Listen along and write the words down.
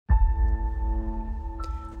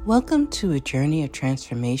Welcome to a journey of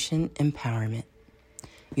transformation empowerment.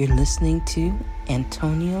 You're listening to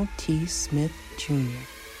Antonio T. Smith Jr.,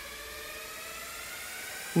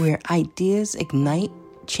 where ideas ignite,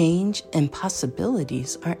 change, and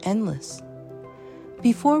possibilities are endless.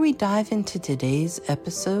 Before we dive into today's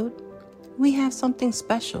episode, we have something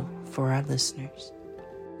special for our listeners.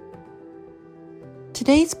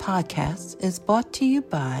 Today's podcast is brought to you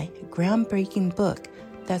by a groundbreaking book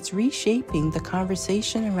that's reshaping the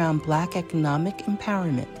conversation around Black economic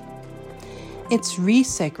empowerment. It's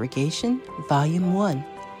Resegregation, Volume 1,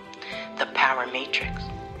 The Power Matrix,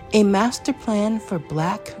 a master plan for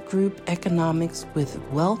Black group economics with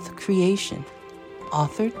wealth creation,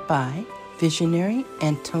 authored by visionary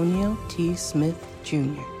Antonio T. Smith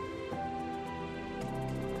Jr.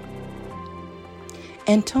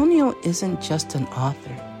 Antonio isn't just an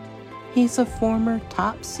author. He's a former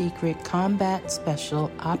top-secret combat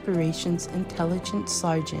special operations intelligence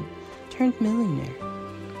sergeant turned millionaire.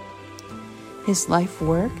 His life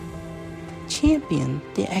work championed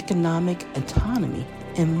the economic autonomy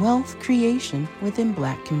and wealth creation within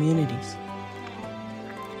Black communities.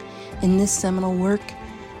 In this seminal work,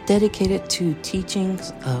 dedicated to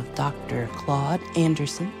teachings of Dr. Claude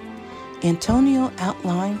Anderson, Antonio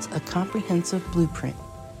outlines a comprehensive blueprint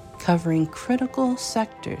covering critical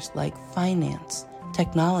sectors like finance,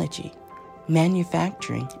 technology,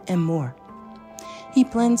 manufacturing, and more. He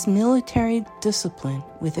blends military discipline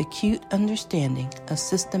with acute understanding of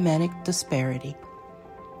systematic disparity.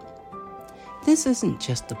 This isn't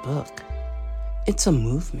just a book. It's a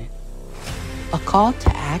movement, a call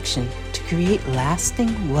to action to create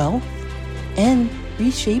lasting wealth and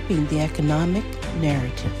reshaping the economic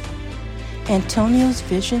narrative. Antonio's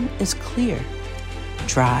vision is clear.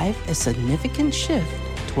 Drive a significant shift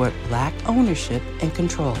toward Black ownership and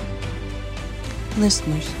control.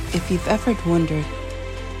 Listeners, if you've ever wondered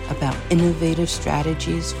about innovative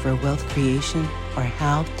strategies for wealth creation or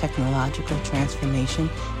how technological transformation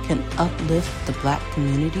can uplift the Black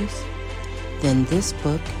communities, then this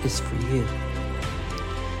book is for you.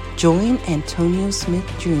 Join Antonio Smith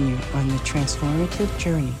Jr. on the transformative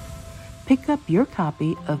journey. Pick up your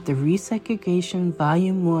copy of the Resegregation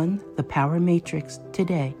Volume 1, The Power Matrix,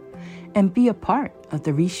 today and be a part of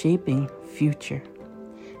the reshaping future.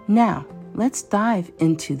 Now, let's dive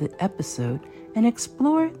into the episode and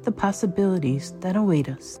explore the possibilities that await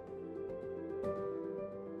us.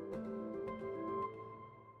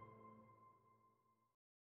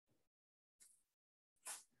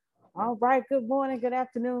 All right, good morning, good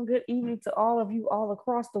afternoon, good evening to all of you all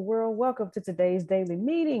across the world. Welcome to today's daily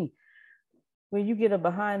meeting, where you get a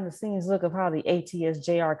behind the scenes look of how the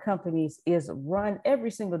ATSJR companies is run every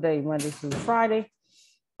single day, Monday through Friday.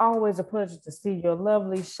 Always a pleasure to see your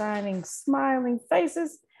lovely, shining, smiling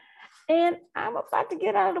faces. And I'm about to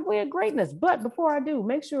get out of the way of greatness. But before I do,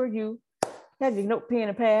 make sure you have your note pen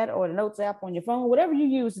and pad or the notes app on your phone, whatever you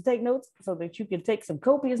use to take notes so that you can take some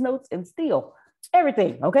copious notes and steal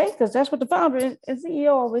everything, okay? Because that's what the founder and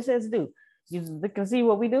CEO always says to do. You can see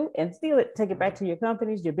what we do and steal it, take it back to your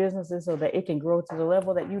companies, your businesses, so that it can grow to the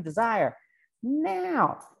level that you desire.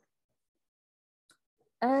 Now,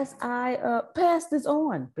 as I pass this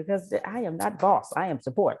on, because I am not boss, I am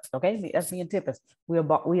support, okay? That's me and Tippus, we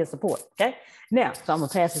are support, okay? Now, so I'm gonna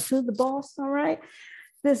pass it to the boss, all right?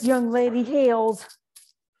 This young lady hails,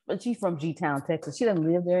 but she's from G-Town, Texas. She doesn't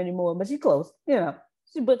live there anymore, but she's close, you know.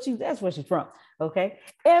 That's where she's from, okay?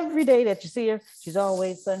 Every day that you see her, she's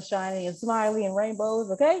always sunshiny and smiley and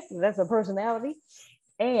rainbows, okay? That's her personality.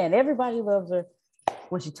 And everybody loves her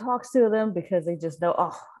when she talks to them because they just know,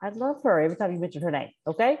 oh, I love her every time you mention her name,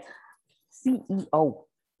 okay? CEO,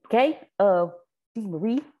 okay, of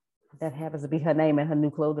DeMarie. That happens to be her name and her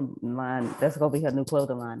new clothing line. That's going to be her new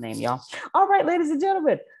clothing line name, y'all. All right, ladies and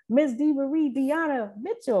gentlemen, Ms. DeMarie Deanna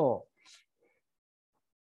Mitchell.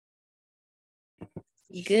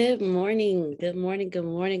 Good morning. Good morning. Good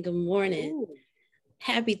morning. Good morning. Ooh.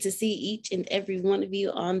 Happy to see each and every one of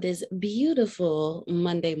you on this beautiful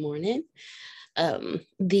Monday morning.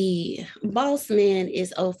 The boss man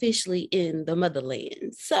is officially in the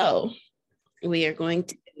motherland. So we are going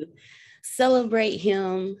to celebrate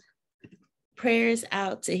him, prayers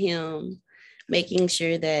out to him, making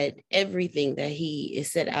sure that everything that he is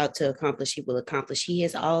set out to accomplish, he will accomplish. He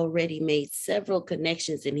has already made several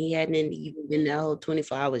connections and he hadn't even been that whole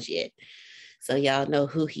 24 hours yet. So y'all know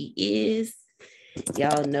who he is.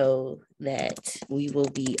 Y'all know that we will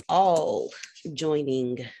be all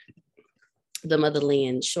joining the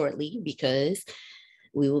motherland shortly because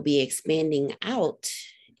we will be expanding out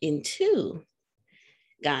into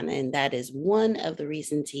Ghana, and that is one of the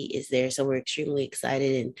reasons he is there. So we're extremely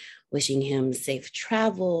excited and wishing him safe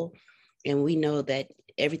travel. And we know that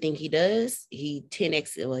everything he does, he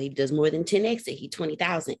 10x, well, he does more than 10x it, he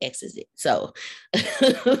 20,000 x's it. So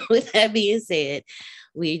with that being said,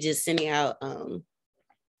 we're just sending out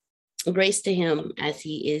grace to him as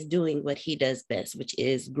he is doing what he does best, which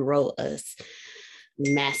is grow us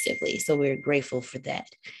massively. So we're grateful for that.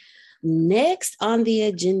 Next on the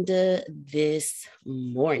agenda this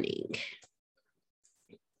morning,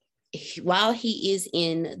 while he is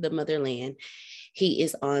in the motherland, he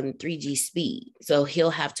is on 3G speed. So he'll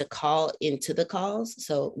have to call into the calls.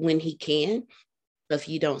 So when he can, if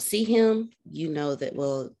you don't see him, you know that,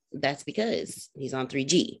 well, that's because he's on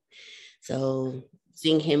 3G. So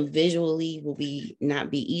seeing him visually will not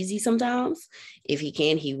be easy sometimes. If he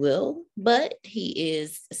can, he will, but he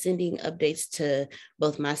is sending updates to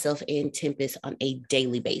both myself and Tempest on a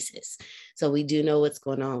daily basis. So we do know what's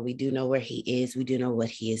going on. We do know where he is. We do know what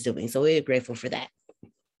he is doing. So we're grateful for that.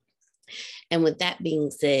 And with that being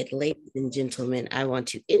said, ladies and gentlemen, I want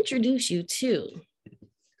to introduce you to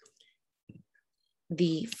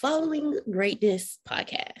the Following Greatness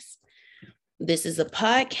podcast. This is a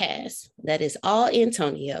podcast that is all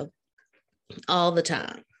Antonio all the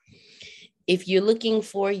time. If you're looking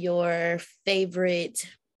for your favorite,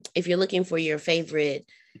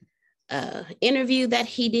 interview that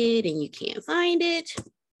he did and you can't find it,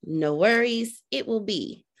 no worries. It will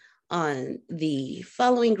be on the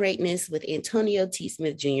Following Greatness with Antonio T.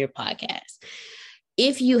 Smith Jr. podcast.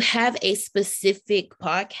 If you have a specific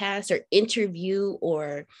podcast or interview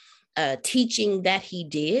or teaching that he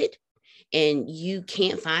did, and you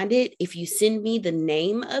can't find it, if you send me the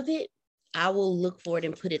name of it, I will look for it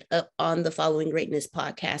and put it up on the Following Greatness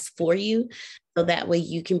podcast for you. So that way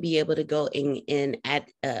you can be able to go and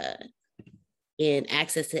access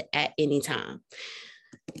it at any time.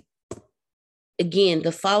 Again,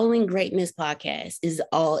 the Following Greatness podcast is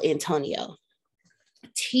all Antonio.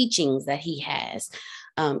 Teachings that he has,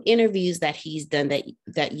 interviews that he's done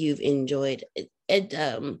that you've enjoyed,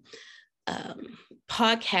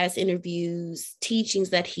 podcast interviews,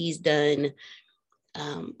 teachings that he's done.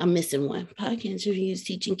 I'm missing one. Podcast interviews,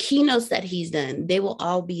 teaching, keynotes that he's done. They will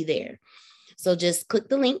all be there. So just click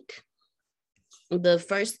the link. The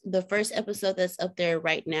first episode that's up there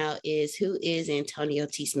right now is Who is Antonio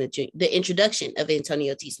T. Smith Jr.? The introduction of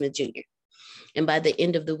Antonio T. Smith Jr. And by the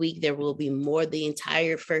end of the week, there will be more. The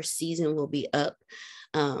entire first season will be up.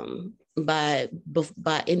 By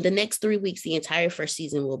in the next 3 weeks, the entire first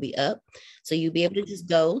season will be up. So you'll be able to just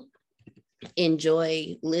go,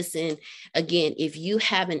 enjoy, listen. Again, if you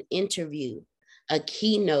have an interview, a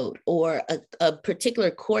keynote, or a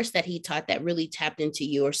particular course that he taught that really tapped into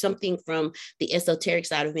you, or something from the esoteric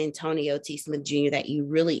side of Antonio T. Smith Jr. that you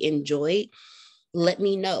really enjoyed, let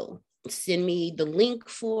me know. Send me the link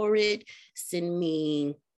for it. Send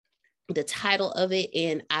me the title of it,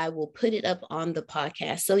 and I will put it up on the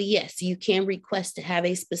podcast. So yes, you can request to have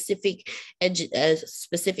a specific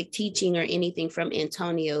teaching or anything from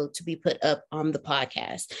Antonio to be put up on the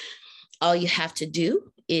podcast. All you have to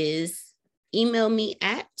do is email me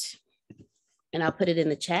at, and I'll put it in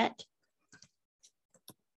the chat,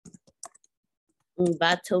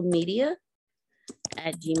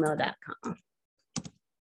 mbatomedia@gmail.com.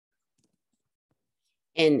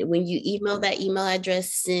 And when you email that email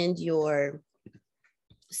address, send your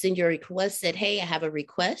request, said, hey, I have a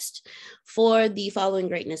request for the Following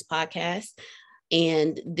Greatness podcast.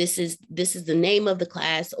 And this is the name of the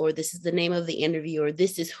class, or this is the name of the interview, or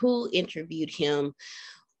this is who interviewed him.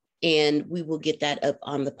 And we will get that up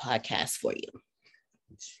on the podcast for you.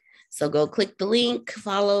 So go click the link,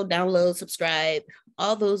 follow, download, subscribe,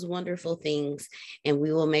 all those wonderful things. And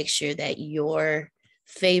we will make sure that your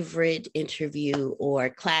favorite interview or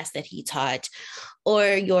class that he taught, or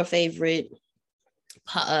your favorite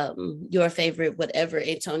whatever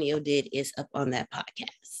Antonio did, is up on that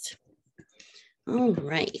podcast. All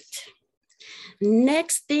right.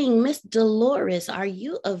 Next thing, Miss Dolores, are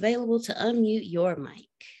you available to unmute your mic?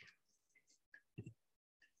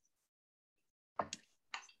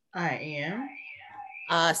 I am.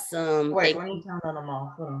 Awesome. Wait, let me turn them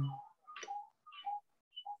off. Hold on.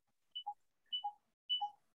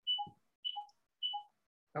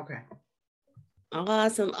 Okay.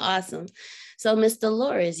 Awesome. So, Miss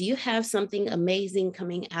Dolores, you have something amazing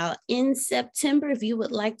coming out in September. If you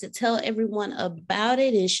would like to tell everyone about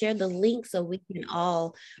it and share the link so we can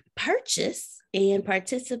all purchase and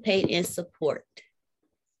participate and support.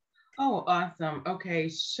 Oh, awesome. Okay,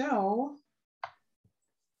 so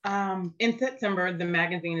in September, the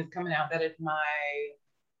magazine is coming out. That is my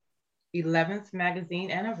 11th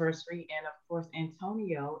magazine anniversary. And of course,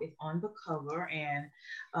 Antonio is on the cover, and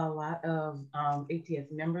a lot of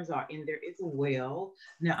ATS members are in there as well.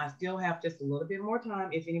 Now, I still have just a little bit more time.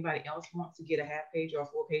 If anybody else wants to get a half page or a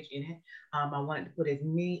full page in it, I wanted to put as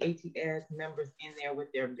many ATS members in there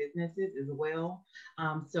with their businesses as well.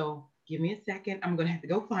 So give me a second. I'm going to have to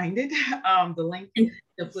go find it. The link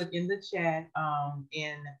to put in the chat.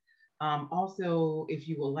 Also, if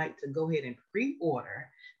you would like to go ahead and pre-order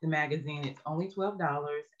the magazine, it's only $12,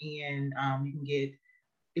 and you can get,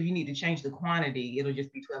 if you need to change the quantity, it'll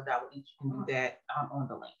just be $12 each. You can do that on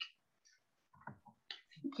the link.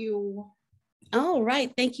 Thank you. All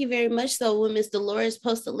right, thank you very much. So when Ms. Dolores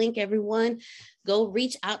posts a link, everyone, go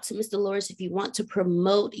reach out to Ms. Dolores. If you want to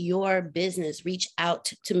promote your business, reach out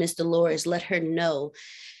to Ms. Dolores, let her know.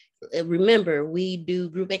 Remember, we do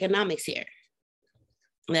group economics here.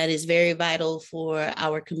 That is very vital for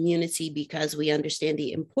our community because we understand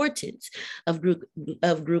the importance of group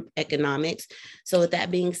economics. So with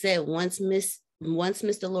that being said, once Ms.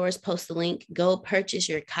 Dolores posts the link, go purchase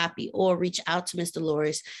your copy or reach out to Ms.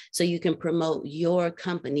 Dolores so you can promote your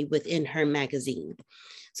company within her magazine.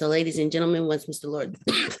 So ladies and gentlemen, once Ms. Dolores,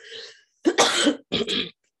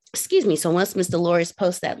 excuse me. So once Ms. Dolores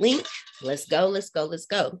posts that link, let's go.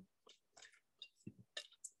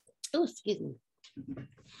 Oh, excuse me.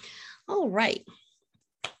 All right.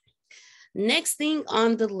 Next thing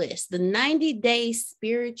on the list, the 90-day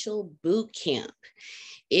spiritual boot camp.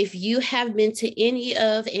 If you have been to any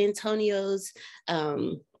of Antonio's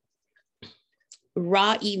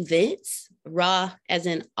raw events, raw as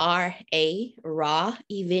in R-A, raw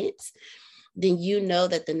events, then you know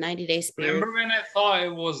that the 90-day spirit. Remember when I thought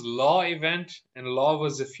it was Law event and Law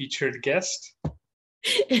was a featured guest?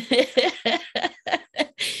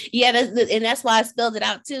 Yeah, and that's why I spelled it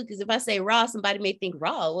out too. Because if I say raw, somebody may think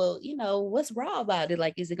raw. Well, you know, what's raw about it?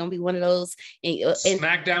 Like, is it going to be one of those? And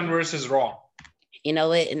SmackDown versus Raw. You know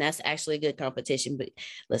what? And that's actually a good competition, but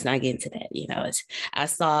let's not get into that. You know, I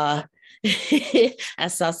saw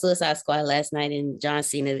Suicide Squad last night, and John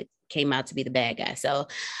Cena came out to be the bad guy. So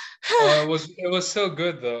it was so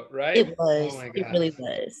good though, right? It was. Oh my God. It really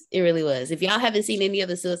was. It really was. If y'all haven't seen any of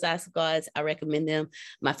the Suicide Squads, I recommend them.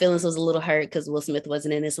 My feelings was a little hurt because Will Smith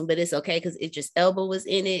wasn't in this one, but it's okay because Idris Elba was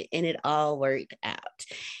in it and it all worked out.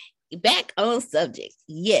 Back on subject.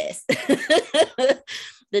 Yes. The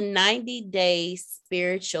 90-day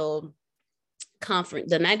spiritual conference,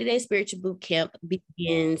 the 90-day spiritual boot camp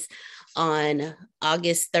begins on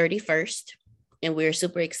August 31st. And we're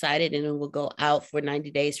super excited, and we'll go out for 90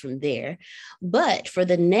 days from there. But for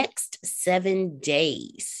the next 7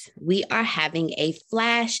 days, we are having a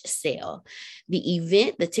flash sale. The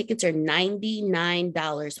event, the tickets are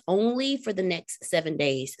 $99 only for the next 7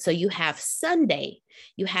 days. So you have Sunday.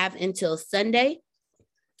 You have until Sunday.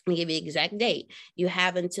 Let me give you the exact date. You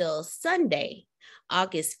have until Sunday,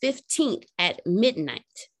 August 15th at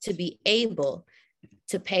midnight to be able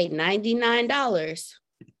to pay $99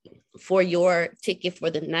 for your ticket for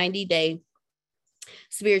the 90-day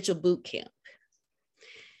spiritual boot camp.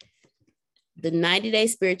 The 90-day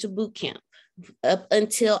spiritual boot camp up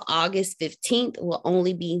until August 15th will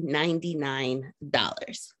only be $99.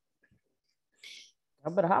 I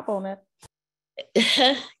better hop on that.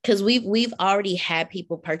 Because we've already had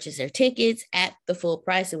people purchase their tickets at the full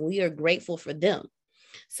price, and we are grateful for them.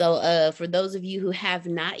 So for those of you who have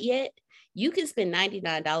not yet, you can spend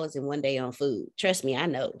 $99 in one day on food. Trust me, I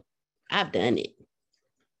know. I've done it.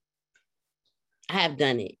 I have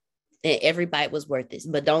done it. And every bite was worth it.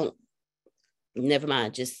 But never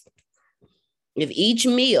mind. Just if each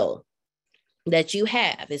meal that you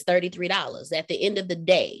have is $33, at the end of the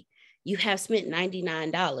day, you have spent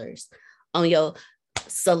 $99 on your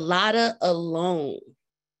salada alone.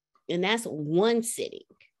 And that's one sitting.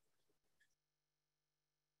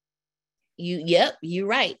 You're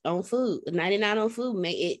right on food. 99 on food,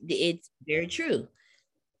 it's very true.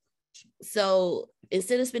 So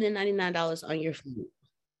instead of spending $99 on your food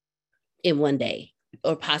in one day,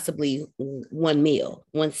 or possibly one meal,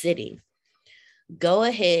 one sitting, go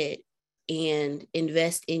ahead and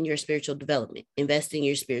invest in your spiritual development, invest in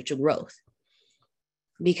your spiritual growth,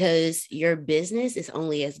 because your business is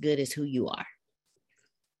only as good as who you are.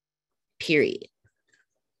 Period.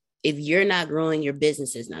 If you're not growing, your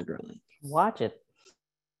business is not growing. Watch it.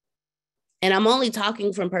 And I'm only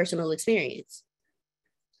talking from personal experience.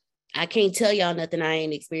 I can't tell y'all nothing I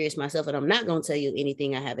ain't experienced myself, and I'm not going to tell you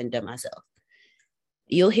anything I haven't done myself.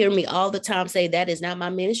 You'll hear me all the time say that is not my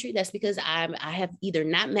ministry. That's because I have either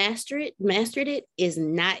not mastered it, is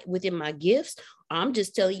not within my gifts, or I'm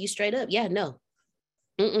just telling you straight up, yeah, no.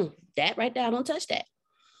 That right there, I don't touch that.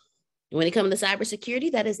 When it comes to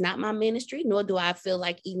cybersecurity, that is not my ministry, nor do I feel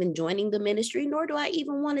like even joining the ministry, nor do I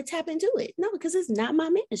even want to tap into it. No, because it's not my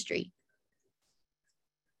ministry.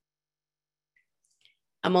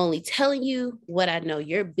 I'm only telling you what I know.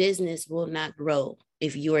 Your business will not grow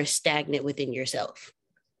if you are stagnant within yourself.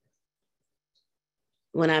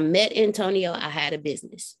 When I met Antonio, I had a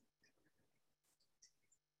business.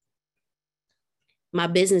 My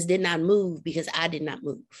business did not move because I did not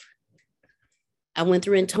move. I went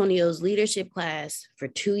through Antonio's leadership class for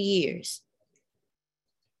 2 years.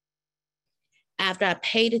 After I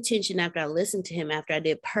paid attention, after I listened to him, after I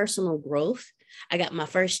did personal growth, I got my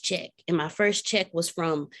first check. And my first check was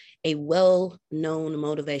from a well-known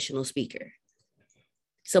motivational speaker.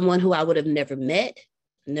 Someone who I would have never met,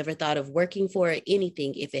 never thought of working for or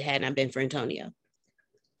anything if it had not been for Antonio.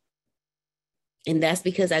 And that's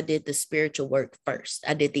because I did the spiritual work first.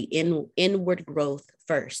 I did the inward growth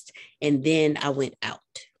first, and then I went out.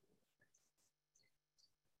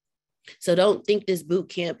 So don't think this boot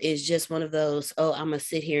camp is just one of those, oh, I'm going to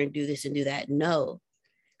sit here and do this and do that. No,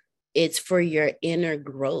 it's for your inner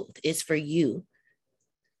growth. It's for you.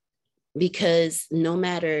 Because no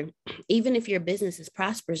matter, even if your business is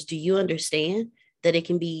prosperous, do you understand that it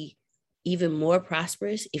can be even more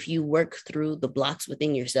prosperous if you work through the blocks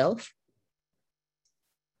within yourself?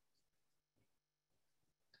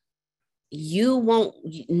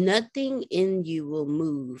 Nothing in you will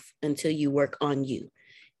move until you work on you.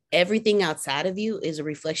 Everything outside of you is a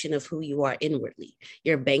reflection of who you are inwardly.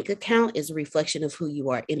 Your bank account is a reflection of who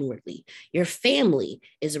you are inwardly. Your family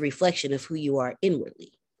is a reflection of who you are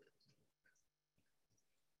inwardly.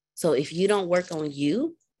 So if you don't work on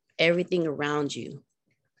you, everything around you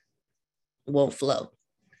won't flow.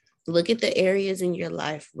 Look at the areas in your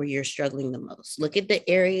life where you're struggling the most. Look at the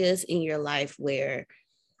areas in your life where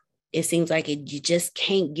it seems like you just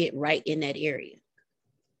can't get right in that area.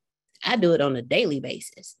 I do it on a daily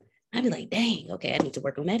basis. I'd be like, dang, okay, I need to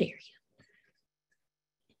work on that area.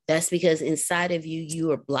 That's because inside of you,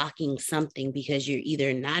 you are blocking something because you're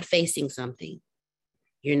either not facing something,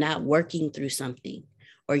 you're not working through something,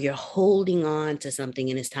 or you're holding on to something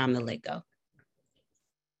and it's time to let go.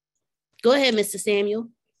 Go ahead, Mr. Samuel.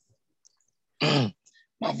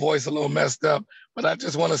 My voice a little messed up, but I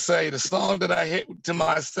just want to say the song that I hit to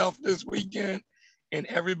myself this weekend, and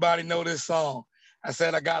everybody know this song. I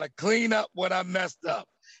said, I got to clean up what I messed up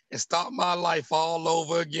and start my life all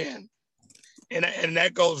over again. And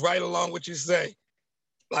that goes right along what you say,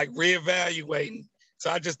 like reevaluating.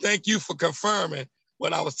 So I just thank you for confirming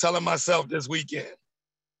what I was telling myself this weekend.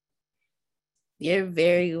 You're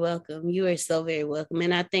very welcome. You are so very welcome.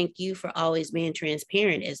 And I thank you for always being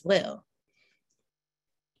transparent as well.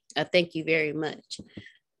 I thank you very much.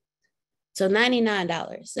 So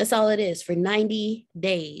 $99, that's all it is for 90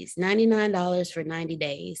 days, $99 for 90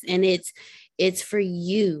 days. And it's for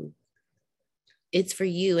you. It's for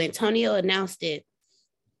you. Antonio announced it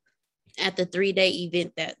at the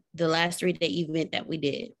last 3-day event that we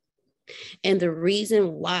did. And the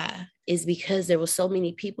reason why is because there were so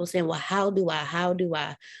many people saying, well, how do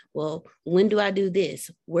I, well, when do I do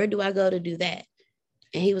this? Where do I go to do that?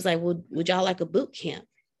 And he was like, well, would y'all like a boot camp?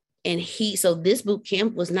 And so this boot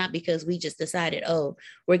camp was not because we just decided, oh,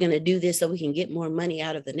 we're going to do this so we can get more money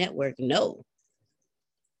out of the network. No,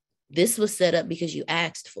 this was set up because you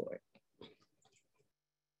asked for it.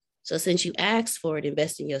 So since you asked for it,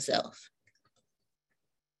 invest in yourself.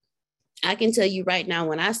 I can tell you right now,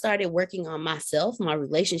 when I started working on myself, my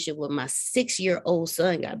relationship with my 6-year-old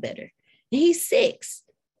son got better. He's 6.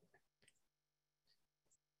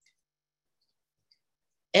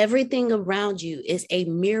 Everything around you is a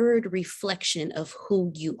mirrored reflection of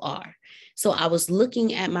who you are. So I was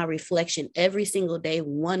looking at my reflection every single day,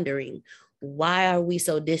 wondering, why are we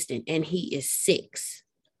so distant? And he is 6.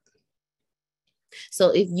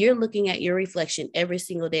 So if you're looking at your reflection every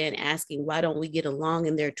single day and asking, why don't we get along,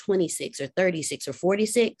 and they're 26 or 36 or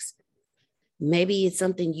 46, maybe it's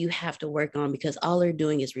something you have to work on, because all they're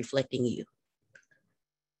doing is reflecting you.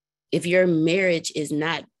 If your marriage is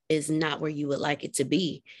not where you would like it to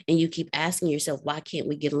be, and you keep asking yourself, why can't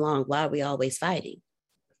we get along? Why are we always fighting?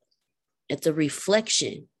 It's a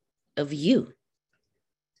reflection of you.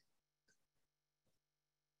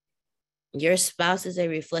 Your spouse is a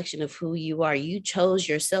reflection of who you are. You chose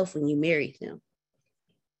yourself when you married them.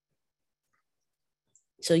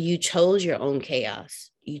 So you chose your own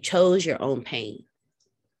chaos. You chose your own pain.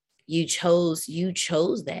 You chose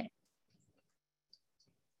that.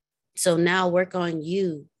 So now work on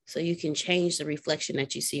you so you can change the reflection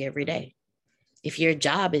that you see every day. If your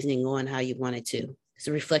job isn't going how you want it to, it's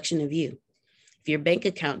a reflection of you. If your bank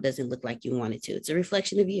account doesn't look like you want it to, it's a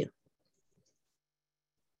reflection of you.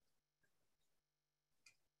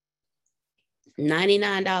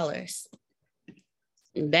 $99.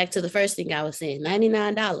 Back to the first thing I was saying,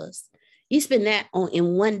 $99. You spend that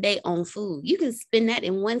in one day on food. You can spend that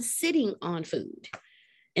in one sitting on food.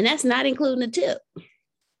 And that's not including a tip.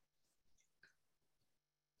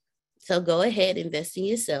 So go ahead, invest in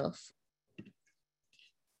yourself.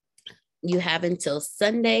 You have until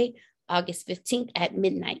Sunday, August 15th at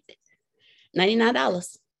midnight.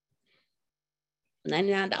 $99.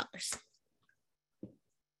 $99.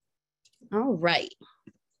 All right.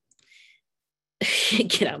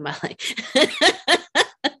 Get out of my life.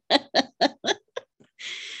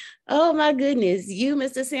 Oh my goodness. You,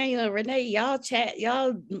 Mr. Samuel and Renee, y'all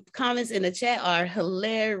comments in the chat are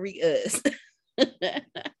hilarious.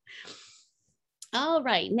 All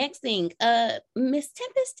right. Next thing. Miss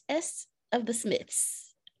Tempest S of the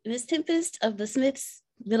Smiths. Miss Tempest of the Smiths,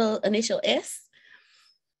 middle initial S.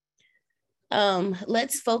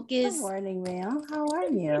 Let's focus. Good morning, ma'am. How are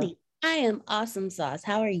you? I am awesome sauce.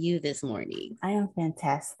 How are you this morning? I am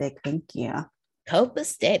fantastic. Thank you.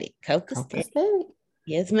 Copacetic.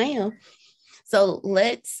 Yes, ma'am. So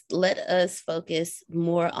let us focus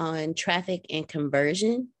more on traffic and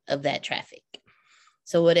conversion of that traffic.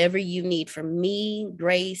 So whatever you need from me,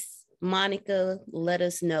 Grace, Monica, let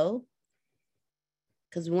us know.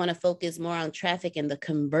 Because we want to focus more on traffic and the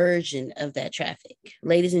conversion of that traffic.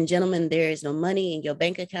 Ladies and gentlemen, there is no money in your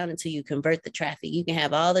bank account until you convert the traffic. You can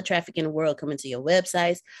have all the traffic in the world coming to your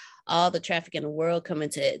websites, all the traffic in the world coming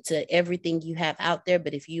to everything you have out there.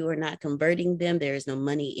 But if you are not converting them, there is no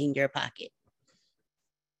money in your pocket.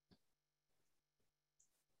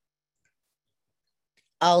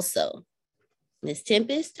 Also, Ms.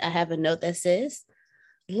 Tempest, I have a note that says,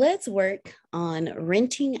 let's work on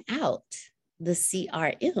renting out the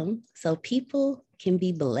CRM so people can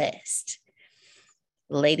be blessed.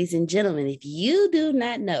 Ladies and gentlemen, if you do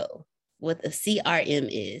not know what a CRM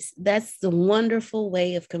is, that's the wonderful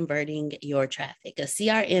way of converting your traffic. A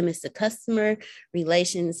CRM is the customer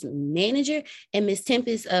relations manager. And Ms.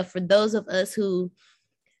 Tempest, for those of us who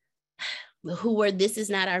were, this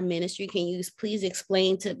is not our ministry, can you please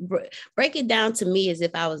explain break it down to me as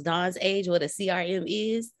if I was Dawn's age, what a CRM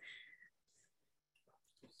is?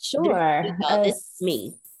 Sure. It's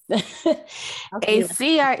me. A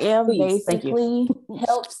CRM basically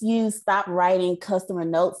helps you stop writing customer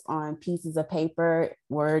notes on pieces of paper,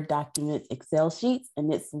 Word documents, Excel sheets,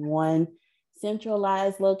 and it's one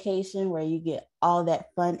centralized location where you get all that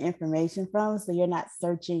fun information from. So you're not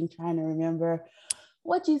searching, trying to remember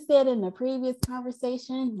what you said in the previous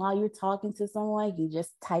conversation while you're talking to someone. You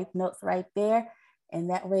just type notes right there. And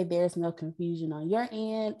that way there's no confusion on your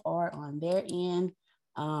end or on their end.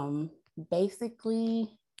 Basically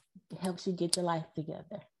helps you get your life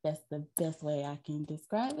together. That's the best way I can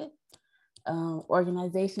describe it.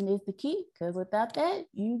 Organization is the key, because without that,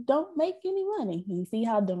 you don't make any money. You see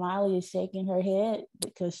how Damali is shaking her head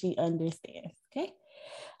because she understands. Okay.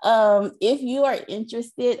 If you are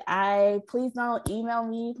interested, please don't email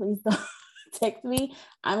me. Please don't text me.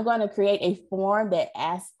 I'm going to create a form that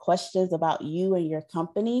asks questions about you and your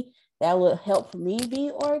company. That will help me be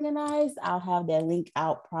organized. I'll have that link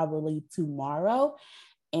out probably tomorrow,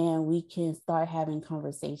 and we can start having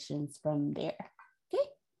conversations from there. Okay.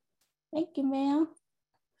 Thank you, ma'am.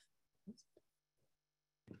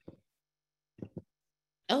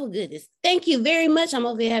 Oh, goodness. Thank you very much. I'm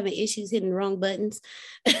over here having issues hitting the wrong buttons.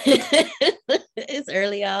 It's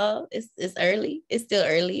early, y'all. It's early. It's still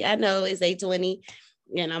early. I know it's 8:20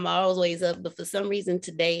 and I'm always up, but for some reason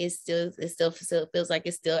today it still feels like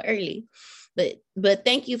it's still early. But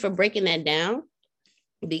thank you for breaking that down,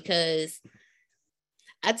 because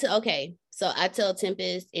I tell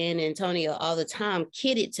Tempest and Antonio all the time,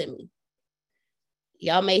 kid it to me.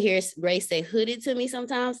 Y'all may hear Grace say hooded to me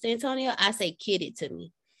sometimes to Antonio. I say kid it to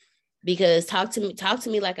me, because talk to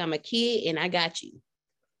me like I'm a kid and I got you.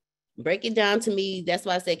 Break it down to me. That's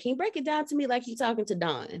why I say, can you break it down to me like you're talking to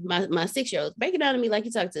Dawn, my 6-year-old? Break it down to me like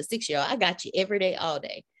you're talking to a 6-year-old. I got you every day, all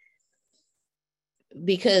day.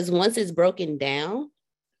 Because once it's broken down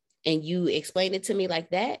and you explain it to me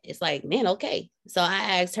like that, it's like, man, okay. So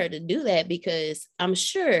I asked her to do that because I'm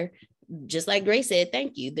sure, just like Grace said,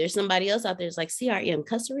 thank you, there's somebody else out there that's like CRM,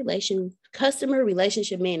 customer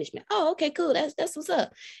relationship management. Oh, okay, cool. That's what's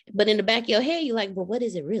up. But in the back of your head, you're like, well, what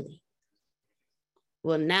is it really?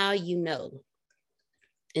 Well, now you know.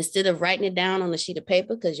 Instead of writing it down on a sheet of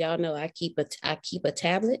paper, because y'all know I keep a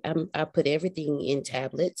tablet. I put everything in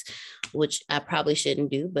tablets, which I probably shouldn't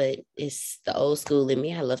do, but it's the old school in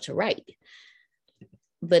me. I love to write.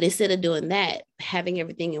 But instead of doing that, having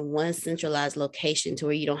everything in one centralized location to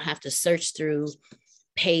where you don't have to search through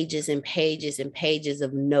pages and pages and pages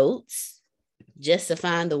of notes just to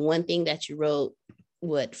find the one thing that you wrote,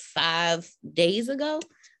 5 days ago,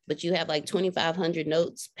 but you have like 2,500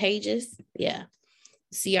 notes pages. Yeah,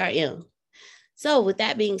 CRM. So with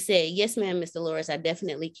that being said, yes, ma'am, Mr. Loris, I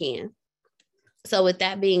definitely can. So with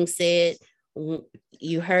that being said,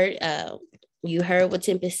 you heard what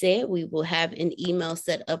Tempest said. We will have an email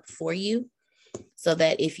set up for you so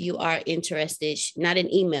that if you are interested, not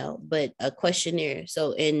an email, but a questionnaire.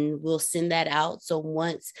 So, and we'll send that out. So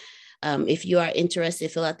once, if you are interested,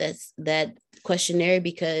 fill out that questionnaire,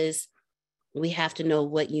 because we have to know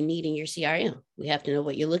what you need in your CRM. We have to know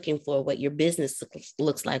what you're looking for, what your business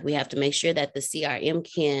looks like. We have to make sure that the CRM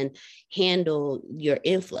can handle your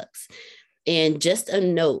influx. And just a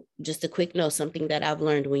note, just a quick note, something that I've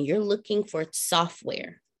learned: when you're looking for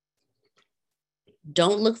software,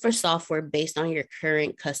 don't look for software based on your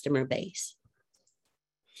current customer base.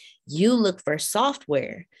 You look for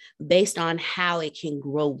software based on how it can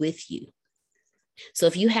grow with you. So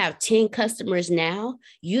if you have 10 customers now,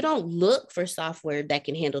 you don't look for software that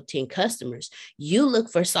can handle 10 customers. You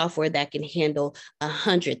look for software that can handle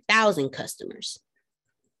 100,000 customers.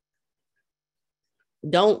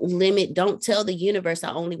 Don't tell the universe,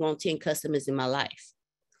 I only want 10 customers in my life.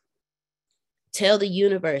 Tell the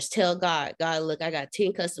universe, tell God, look, I got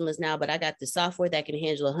 10 customers now, but I got the software that can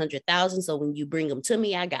handle 100,000. So when you bring them to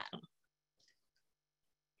me, I got them.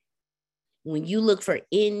 When you look for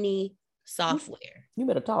any software, you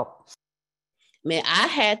better talk. Man, I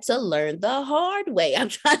had to learn the hard way. I'm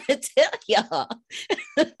trying to tell y'all.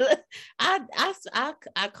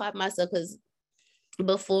 I caught myself, because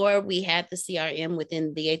before we had the CRM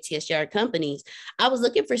within the ATSGR companies, I was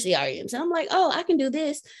looking for CRMs, and I'm like, oh, I can do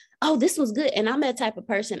this. Oh, this was good. And I'm that type of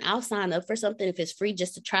person. I'll sign up for something if it's free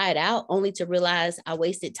just to try it out, only to realize I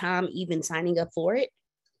wasted time even signing up for it.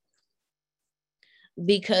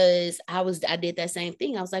 Because I did that same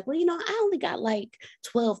thing. I was like, well, I only got like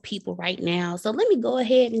 12 people right now, so let me go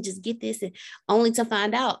ahead and just get this, and only to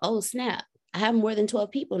find out, oh snap, I have more than 12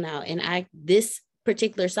 people now, and this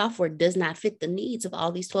particular software does not fit the needs of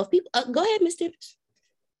all these 12 people. Go ahead, Ms. Tibbs.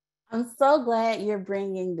 I'm so glad you're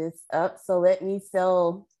bringing this up. So let me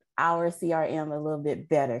sell our CRM a little bit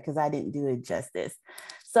better, because I didn't do it justice.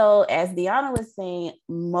 So as Deanna was saying,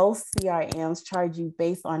 most CRMs charge you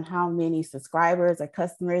based on how many subscribers or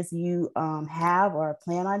customers you have or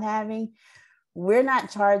plan on having. We're not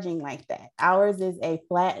charging like that. Ours is a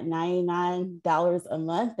flat $99 a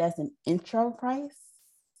month. That's an intro price.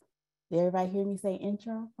 Did everybody hear me say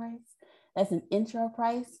intro price? That's an intro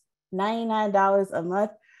price, $99 a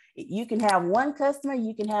month. You can have one customer,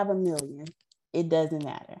 you can have 1 million. It doesn't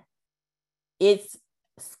matter. It's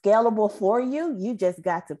scalable for you. You just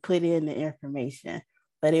got to put in the information,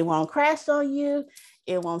 but it won't crash on you.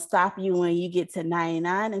 It won't stop you when you get to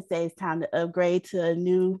 99 and say it's time to upgrade to a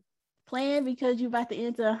new plan because you're about to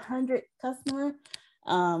enter 100 customers.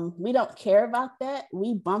 We don't care about that.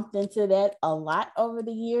 We bumped into that a lot over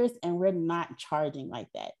the years, and we're not charging like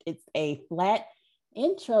that. It's a flat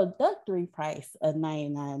introductory price of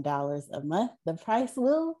 $99 a month. The price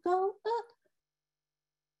will go up.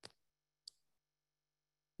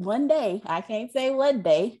 One day, I can't say what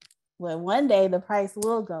day, but one day the price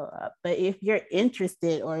will go up. But if you're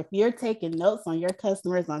interested, or if you're taking notes on your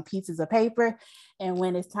customers on pieces of paper, and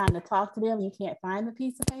when it's time to talk to them, you can't find the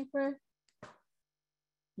piece of paper,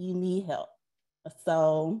 you need help.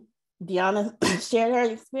 So Deanna shared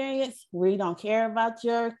her experience. We don't care about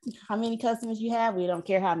how many customers you have. We don't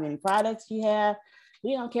care how many products you have.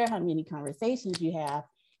 We don't care how many conversations you have.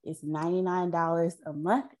 It's $99 a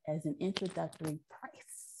month as an introductory price.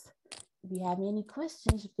 If you have any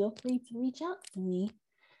questions, feel free to reach out to me.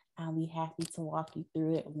 I'll be happy to walk you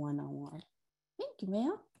through it one-on-one. Thank you,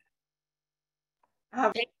 ma'am.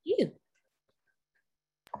 Thank you.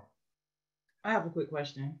 I have a quick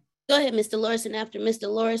question. Go ahead, Mr. Loris, and after Mr.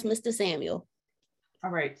 Loris, Mr. Samuel.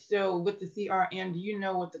 All right, so with the CRM, do you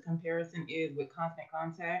know what the comparison is with Constant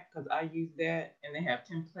Contact? Because I use that, and they have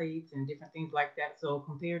templates and different things like that. So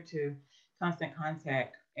compared to Constant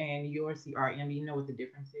Contact and your CRM, do you know what the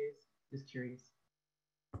difference is? Just curious.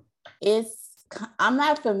 I'm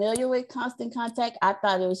not familiar with Constant Contact. I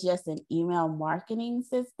thought it was just an email marketing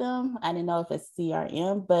system. I didn't know if it's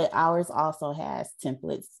CRM, but ours also has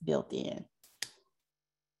templates built in.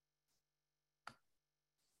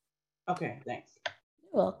 Okay, thanks.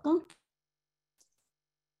 You're welcome.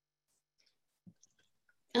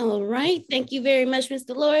 All right. Thank you very much,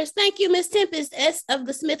 Mr. Loris. Thank you, Ms. Tempest S. of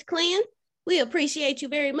the Smith clan. We appreciate you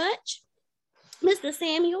very much. Mr.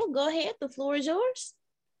 Samuel, go ahead. The floor is yours.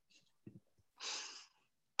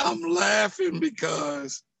 I'm laughing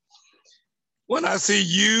because when I see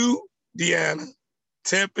you, Deanna,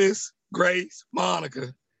 Tempest, Grace,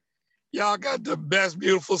 Monica, y'all got the best,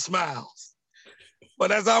 beautiful smiles.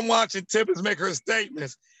 But as I'm watching Tippins make her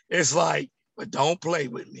statements, it's like, but don't play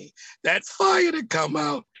with me. That fire that come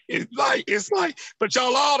out, it's like, but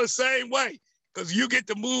y'all all the same way, because you get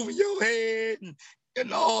to move in your head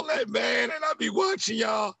and all that, man. And I be watching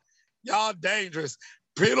y'all dangerous.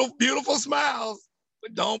 Beautiful, beautiful smiles,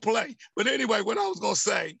 but don't play. But anyway, what I was gonna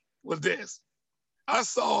say was this. I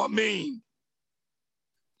saw a meme,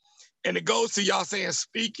 and it goes to y'all saying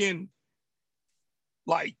speaking,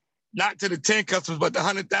 like, not to the 10 customers, but the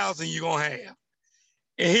 100,000 you're gonna have.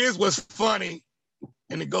 And here's what's funny,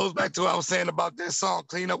 and it goes back to what I was saying about that song,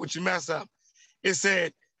 Clean Up What You Mess Up. It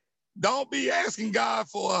said, don't be asking God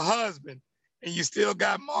for a husband and you still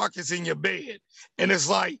got Marcus in your bed. And it's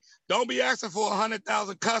like, don't be asking for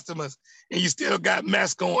 100,000 customers and you still got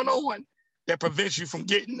mess going on that prevents you from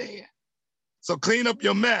getting there. So clean up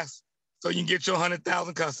your mess so you can get your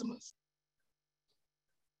 100,000 customers.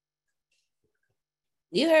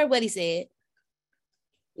 You heard what he said.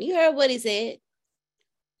 You heard what he said.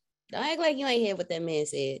 Don't act like you ain't heard what that man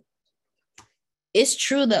said. It's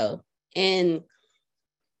true though. And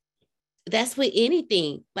that's with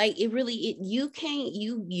anything. Like it really, you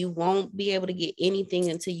won't be able to get anything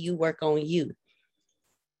until you work on you.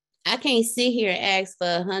 I can't sit here and ask for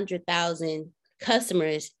 100,000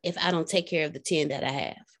 customers if I don't take care of the 10 that I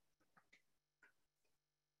have.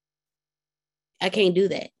 I can't do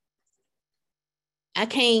that. I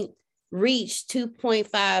can't reach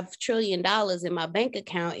 $2.5 trillion in my bank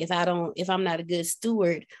account if I'm not a good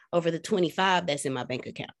steward over the 25 that's in my bank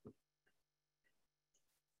account.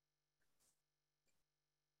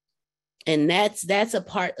 And that's a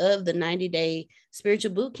part of the 90-day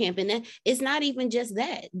spiritual boot camp. And that it's not even just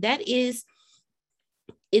that.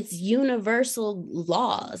 It's universal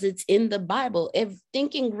laws. It's in the Bible. If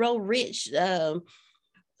Think and Grow Rich,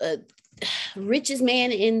 richest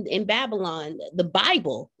man in Babylon, the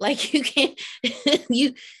Bible. Like you can't,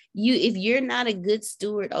 you if you're not a good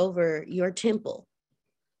steward over your temple,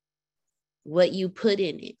 what you put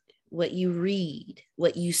in it, what you read,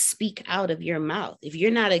 what you speak out of your mouth, if you're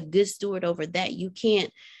not a good steward over that, you can't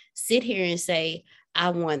sit here and say,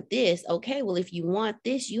 I want this. Okay, well, if you want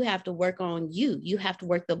this, you have to work on you. You have to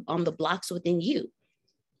work on the blocks within you.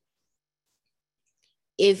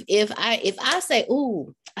 If I say,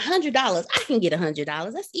 ooh, $100, I can get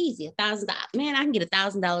 $100. That's easy. $1,000, man, I can get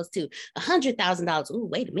 $1,000 too. $100,000. Ooh,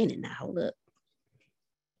 wait a minute now. Hold up.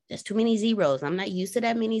 That's too many zeros. I'm not used to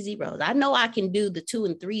that many zeros. I know I can do the 2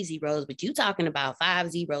 and 3 zeros, but you're talking about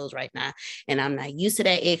 5 zeros right now, and I'm not used to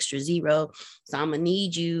that extra zero. So I'm gonna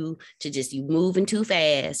need you to you moving too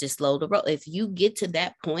fast, just slow the roll. If you get to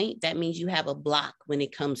that point, that means you have a block when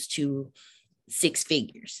it comes to 6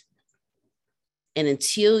 figures. And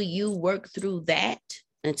until you work through that,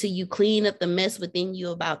 until you clean up the mess within you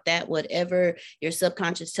about that, whatever your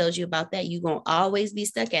subconscious tells you about that, you're going to always be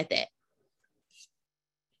stuck at that.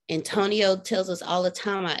 Antonio tells us all the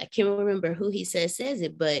time, I can't remember who he says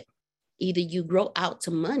it, but either you grow out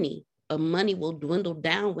to money or money will dwindle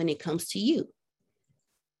down when it comes to you.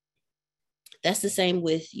 That's the same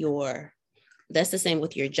with your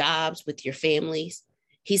jobs, with your families.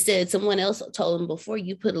 He said someone else told him before,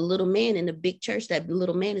 you put a little man in a big church, that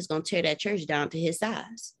little man is going to tear that church down to his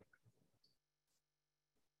size.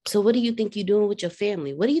 So what do you think you're doing with your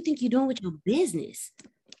family? What do you think you're doing with your business?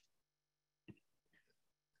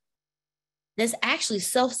 That's actually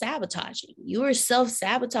self-sabotaging. You are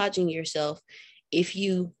self-sabotaging yourself. If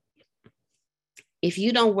you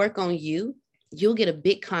don't work on you, you'll get a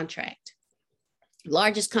big contract,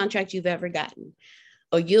 largest contract you've ever gotten.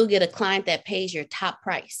 Or you'll get a client that pays your top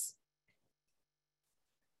price.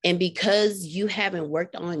 And because you haven't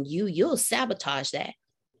worked on you, you'll sabotage that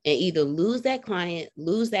and either lose that client,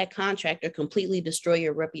 lose that contract, or completely destroy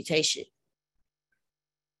your reputation.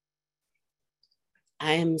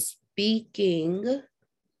 I am speaking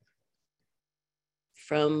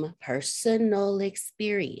from personal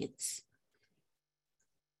experience.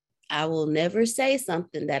 I will never say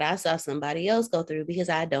something that I saw somebody else go through because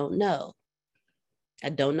I don't know. I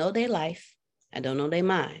don't know their life. I don't know their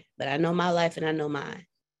mind, but I know my life and I know mine.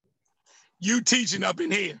 You teaching up in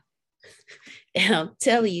here. And I'm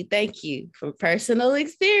telling you, thank you, from personal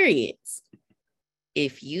experience.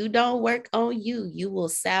 If you don't work on you, you will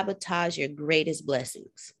sabotage your greatest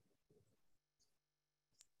blessings.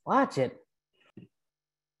 Watch it.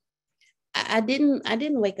 I didn't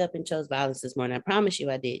wake up and chose violence this morning. I promise you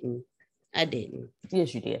I didn't.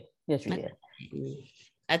 Yes, you did. Yes, you did.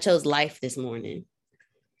 I chose life this morning.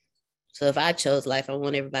 So if I chose life, I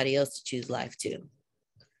want everybody else to choose life too.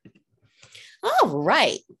 All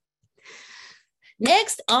right.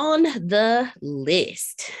 Next on the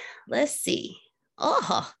list, let's see.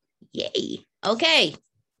 Oh, yay. Okay.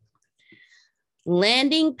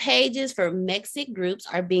 Landing pages for Mexit groups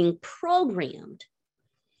are being programmed.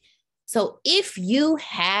 So if you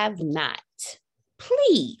have not,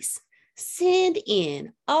 please send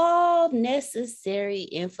in all necessary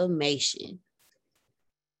information.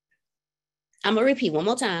 I'm going to repeat one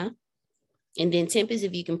more time. And then Tempest,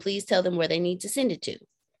 if you can please tell them where they need to send it to.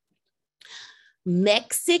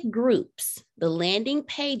 Mexit groups, the landing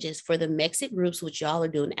pages for the Mexit groups, which y'all are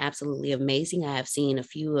doing absolutely amazing. I have seen a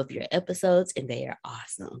few of your episodes and they are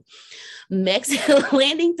awesome.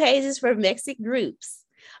 Landing pages for Mexit groups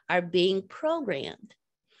are being programmed.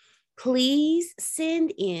 Please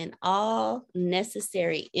send in all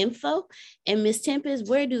necessary info. And Ms. Tempest,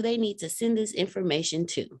 where do they need to send this information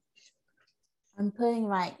to? I'm putting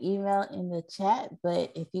my email in the chat,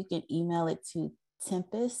 but if you can email it to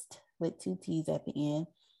Tempest with 2 T's at the end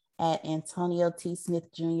at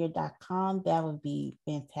AntonioTSmithJr.com, that would be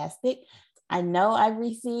fantastic. I know I've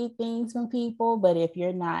received things from people, but if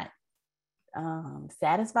you're not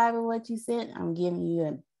satisfied with what you sent, I'm giving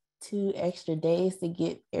you 2 extra days to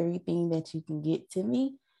get everything that you can get to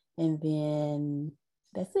me. And then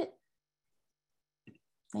that's it.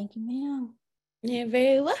 Thank you, ma'am. You're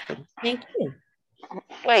very welcome. Thank you.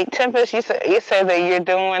 Wait, Tempest, you said that you're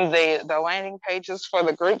doing the landing pages for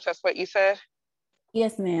the groups. That's what you said?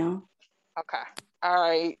 Yes, ma'am. Okay. All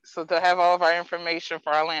right. So to have all of our information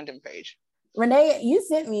for our landing page. Renee, you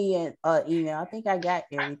sent me an email. I think I got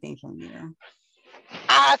everything from you.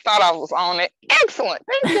 I thought I was on it. Excellent.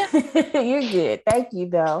 Thank you. You're good. Thank you,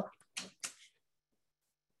 though.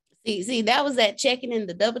 See, that was that checking in,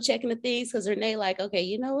 the double checking the things, because Renee like, okay,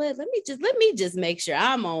 you know what? Let me just make sure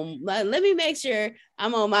I'm on. Let me make sure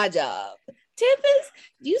I'm on my job. Tempest,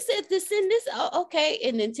 you said to send this. Oh, okay,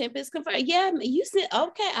 and then Tempest confirmed. Yeah, you said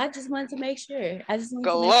okay. I just wanted to make sure.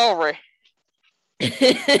 Glory.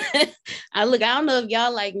 I don't know if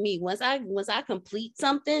y'all like me. Once I complete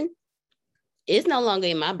something, it's no longer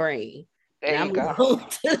in my brain. There and you I'm go. going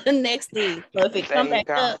to the next thing. So if it come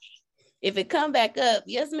back up,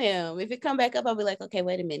 yes, ma'am. If it come back up, I'll be like, okay,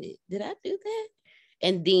 wait a minute. Did I do that?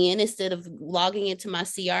 And then instead of logging into my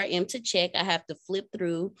CRM to check, I have to flip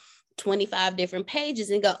through 25 different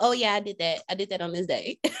pages and go, oh yeah, I did that. I did that on this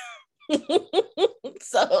day.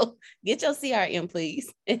 So get your CRM,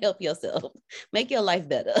 please, and help yourself. Make your life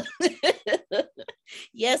better.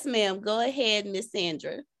 Yes, ma'am. Go ahead, Miss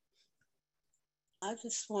Sandra. I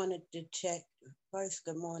just wanted to check first.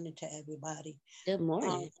 Good morning to everybody. Good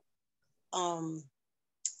morning. Wait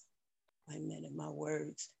a minute, my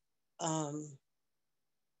words.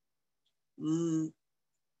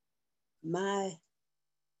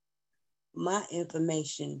 My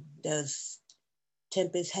information, does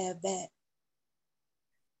Tempest have that?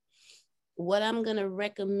 What I'm gonna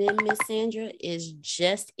recommend, Miss Sandra, is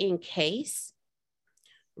just in case,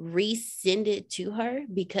 resend it to her,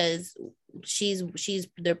 because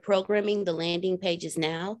they're programming the landing pages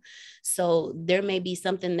now. So there may be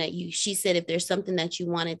something that she said, if there's something that you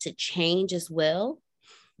wanted to change as well,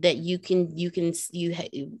 that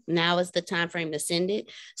now is the time frame to send it.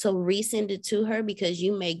 So resend it to her, because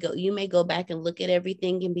you may go back and look at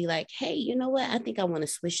everything and be like, hey, you know what? I think I want to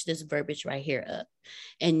switch this verbiage right here up.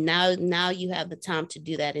 And now you have the time to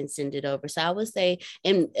do that and send it over. So I would say,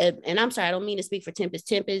 and I'm sorry, I don't mean to speak for Tempest.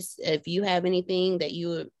 Tempest, if you have anything that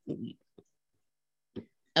you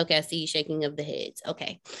okay, I see you shaking of the heads.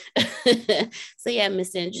 Okay. So yeah,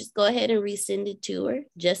 Miss Sandra, just go ahead and resend it to her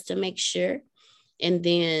just to make sure. And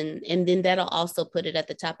then that'll also put it at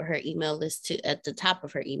the top of her email list at the top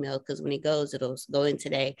of her email, because when it goes, it'll go in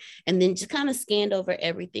today. And then just kind of scan over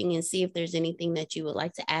everything and see if there's anything that you would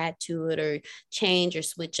like to add to it or change or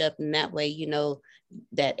switch up. And that way, you know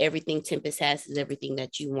that everything Tempest has is everything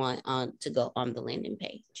that you want to go on the landing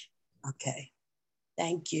page. Okay.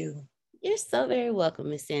 Thank you. You're so very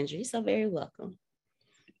welcome, Miss Sandra. You're so very welcome.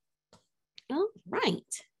 All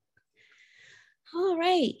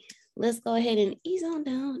right. Let's go ahead and ease on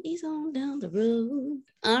down the road.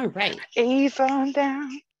 All right. Ease on down.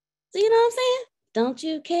 So you know what I'm saying? Don't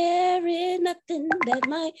you carry nothing that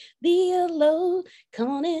might be a load. Come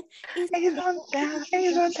on in. Ease on down.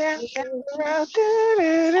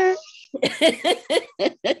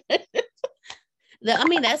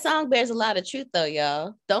 That song bears a lot of truth though,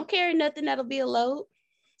 y'all. Don't carry nothing that'll be a load.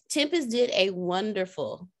 Tempest did a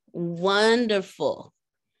wonderful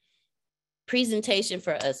presentation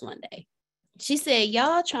for us one day. She said,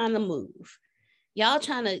 y'all trying to move.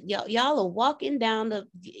 Y'all are walking down the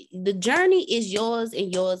journey is yours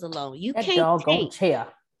and yours alone. You that can't doggone chair.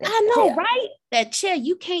 I know, right? That chair,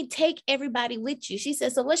 you can't take everybody with you. She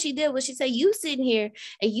said, so what she did was she said, you sitting here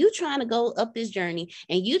and you trying to go up this journey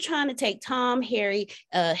and you trying to take Tom, Harry,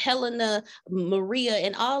 Helena, Maria,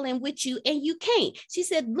 and all in with you, and you can't. She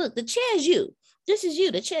said, look, the chair is you. This is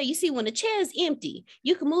you, the chair. You see, when the chair is empty,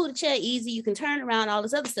 you can move the chair easy. You can turn around, all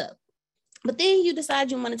this other stuff. But then you decide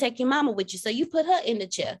you want to take your mama with you. So you put her in the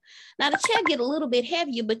chair. Now the chair get a little bit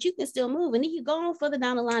heavier, but you can still move. And then you go on further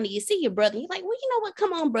down the line and you see your brother. You're like, well, you know what?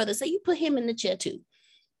 Come on, brother. So you put him in the chair too.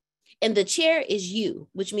 And the chair is you,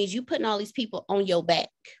 which means you putting all these people on your back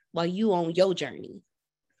while you on your journey.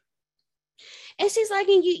 And she's like,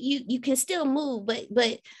 and you can still move, but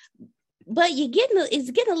it's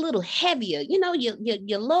getting a little heavier. You know,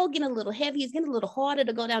 your load getting a little heavy. It's getting a little harder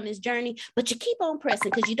to go down this journey, but you keep on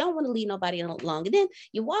pressing because you don't want to leave nobody along. And then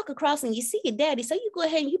you walk across and you see your daddy. So you go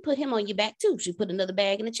ahead and you put him on your back too. She put another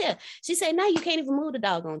bag in the chair. She said, now you can't even move the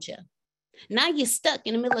doggone chair. Now you're stuck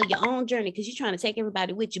in the middle of your own journey because you're trying to take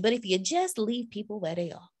everybody with you. But if you just leave people where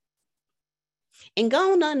they are and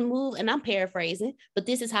go on and move, and I'm paraphrasing, but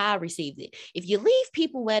this is how I received it. If you leave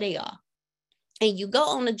people where they are, and you go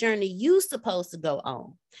on the journey you're supposed to go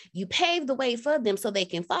on, you pave the way for them so they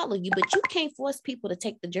can follow you, but you can't force people to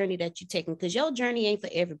take the journey that you're taking because your journey ain't for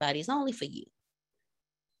everybody. It's only for you.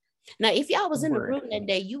 Now, if y'all was in the room that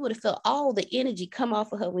day, you would have felt all the energy come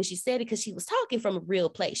off of her when she said it because she was talking from a real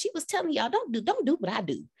place. She was telling y'all, don't do what I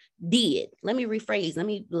do. Did. Let me rephrase.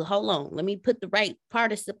 Hold on. Let me put the right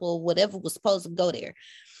participle, whatever was supposed to go there.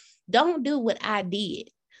 Don't do what I did.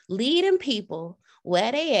 Leading people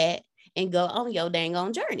where they at and go on your dang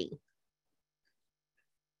on journey.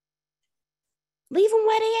 Leave them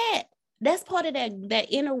where they at. That's part of that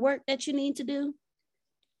inner work that you need to do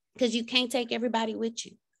because you can't take everybody with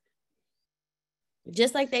you.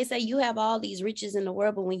 Just like they say, you have all these riches in the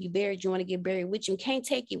world, but when you buried, you want to get buried with you. You can't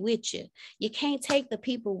take it with you. You can't take the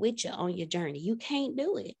people with you on your journey. You can't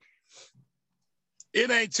do it.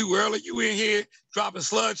 It ain't too early. You in here dropping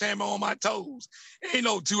sludge hammer on my toes. Ain't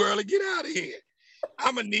no too early. Get out of here.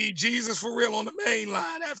 I'm going to need Jesus for real on the main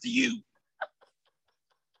line after you.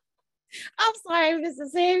 I'm sorry, Mr.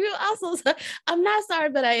 Samuel. I'm so sorry. I'm not sorry,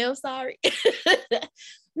 but I am sorry.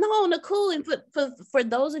 No, on the cool. And for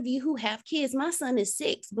those of you who have kids, my son is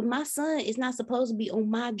 6, but my son is not supposed to be on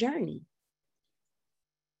my journey.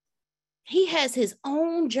 He has his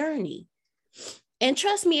own journey. And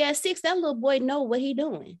trust me, at 6, that little boy know what he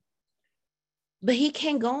doing. But he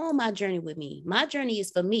can't go on my journey with me. My journey is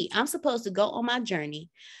for me. I'm supposed to go on my journey,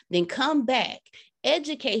 then come back,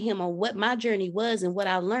 educate him on what my journey was and what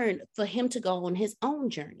I learned for him to go on his own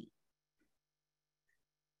journey.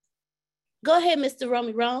 Go ahead, Mr.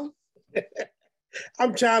 Romy Rome.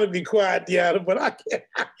 I'm trying to be quiet, Deanna, but I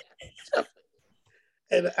can't.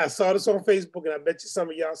 And I saw this on Facebook, and I bet you some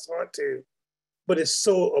of y'all saw it too. But it's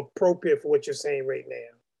so appropriate for what you're saying right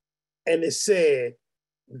now. And it said,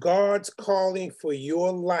 God's calling for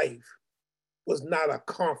your life was not a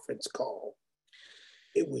conference call.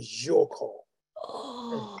 It was your call.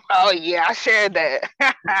 Oh yeah, I shared that.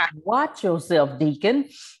 Watch yourself, Deacon.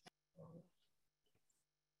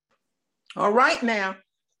 All right now.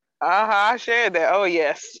 I shared that. Oh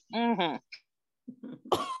yes. So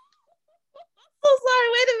sorry,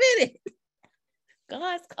 wait a minute.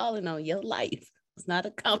 God's calling on your life. It's not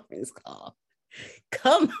a conference call.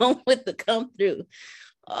 Come on with the come through.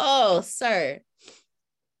 Oh, sir.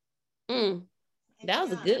 That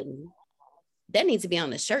was a good one. That needs to be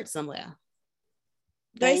on a shirt somewhere.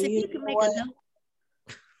 Grace, if you can make a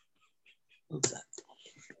note.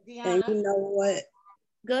 And you know what?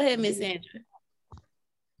 Go ahead, Miss Andrew.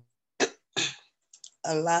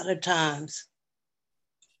 A lot of times,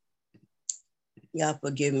 y'all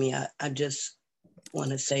forgive me, I just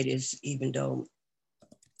want to say this, even though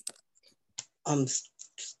I'm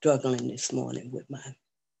struggling this morning with my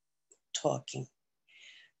talking.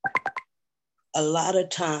 A lot of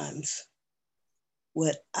times,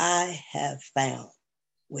 what I have found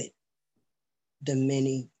with the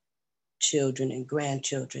many children and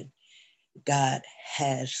grandchildren God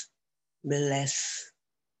has blessed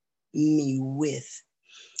me with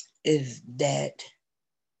is that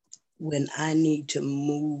when I need to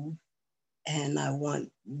move and I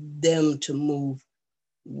want them to move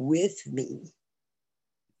with me,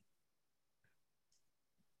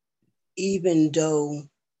 even though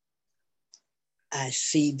I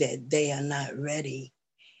see that they are not ready,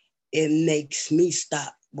 it makes me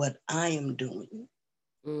stop what I am doing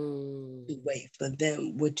to wait for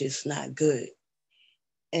them, which is not good.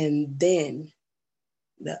 And then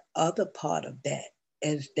the other part of that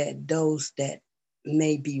is that those that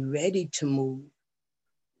may be ready to move,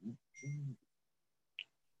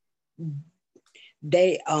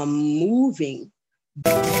 they are moving.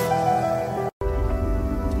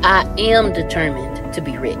 I am determined to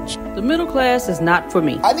be rich. The middle class is not for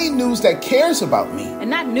me. I need news that cares about me.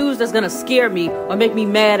 And not news that's going to scare me or make me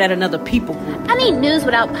mad at another people group. I need news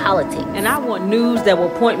without politics. And I want news that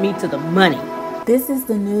will point me to the money. This is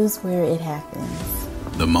the news where it happens.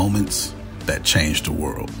 The moments that change the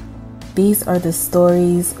world. These are the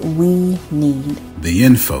stories we need. The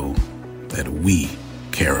info that we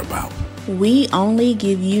care about. We only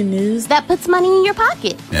give you news that puts money in your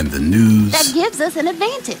pocket. And the news that gives us an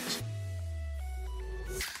advantage.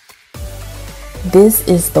 This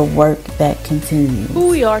is the work that continues. Who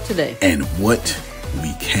we are today. And what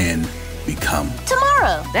we can become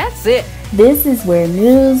tomorrow. That's it. This is where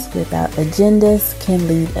news without agendas can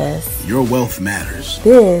lead us. Your wealth matters.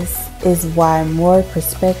 This is why more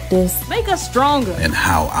perspectives make us stronger. And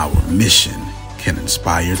how our mission can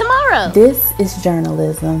inspire tomorrow. This is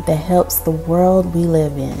journalism that helps the world we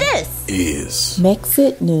live in. This is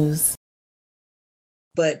Mexit News.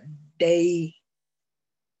 But they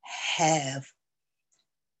have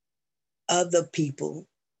other people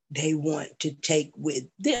they want to take with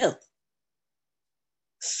them.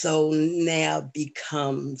 So now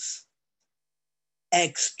becomes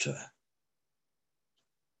extra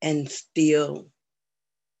and still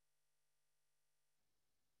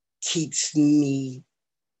keeps me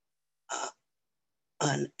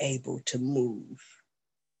unable to move.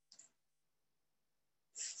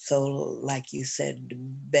 So like you said, the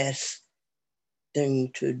best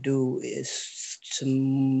thing to do is to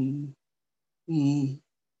move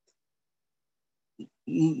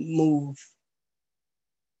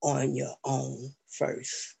on your own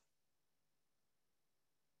first.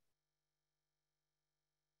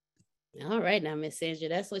 All right now, Miss Sandra,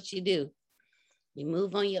 that's what you do. You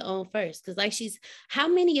move on your own first. Because how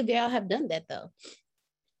many of y'all have done that though?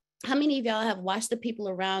 How many of y'all have watched the people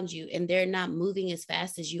around you and they're not moving as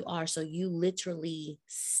fast as you are? So you literally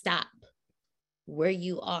stop where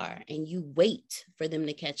you are and you wait for them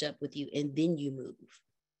to catch up with you and then you move.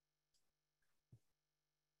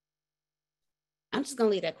 I'm just going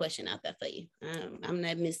to leave that question out there for you. I'm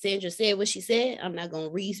not, Miss Sandra said what she said. I'm not going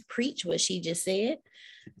to re-preach what she just said.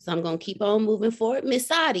 So I'm going to keep on moving forward. Miss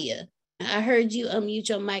Sadia, I heard you unmute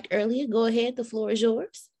your mic earlier. Go ahead. The floor is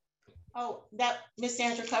yours. Oh, that Miss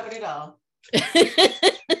Sandra covered it all.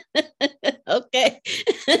 Okay.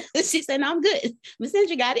 She said, no, I'm good. Miss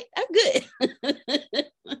Sandra got it. I'm good.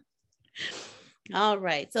 All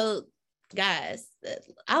right. So guys,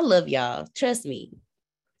 I love y'all. Trust me.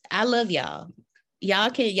 I love y'all.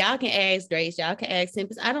 Y'all can ask Grace, y'all can ask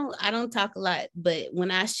Tempest. I don't talk a lot, but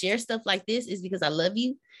when I share stuff like this, it's because I love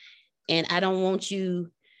you and I don't want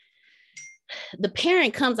you. The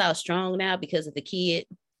parent comes out strong now because of the kid.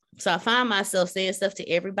 So I find myself saying stuff to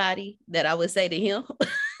everybody that I would say to him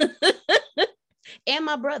and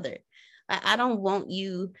my brother. I don't want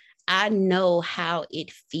you. I know how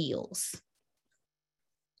it feels.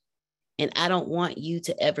 And I don't want you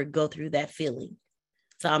to ever go through that feeling.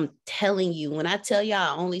 So I'm telling you, when I tell y'all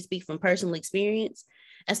I only speak from personal experience,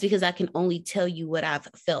 that's because I can only tell you what I've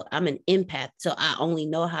felt. I'm an empath, so I only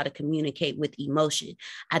know how to communicate with emotion.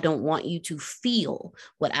 I don't want you to feel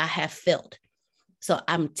what I have felt. So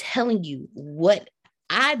I'm telling you what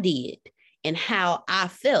I did and how I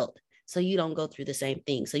felt so you don't go through the same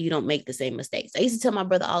thing, so you don't make the same mistakes. I used to tell my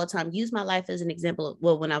brother all the time, use my life as an example of,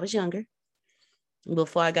 well, when I was younger,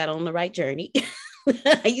 before I got on the right journey,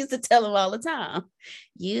 I used to tell him all the time,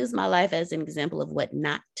 use my life as an example of what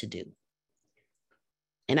not to do.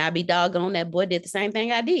 And I'd be doggone that boy did the same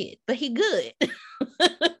thing I did, but he good.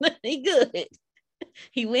 He good.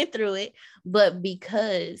 He went through it, but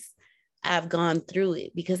because I've gone through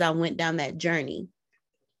it, because I went down that journey,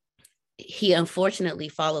 he unfortunately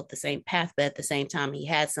followed the same path, but at the same time, he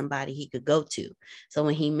had somebody he could go to. So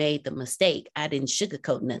when he made the mistake, I didn't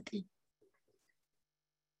sugarcoat nothing.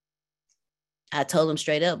 I told him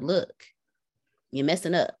straight up, look, you're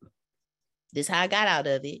messing up. This is how I got out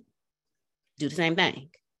of it. Do the same thing.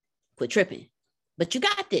 Quit tripping. But you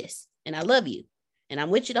got this. And I love you. And I'm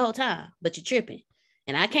with you the whole time. But you're tripping.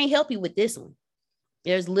 And I can't help you with this one.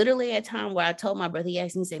 There's literally a time where I told my brother, he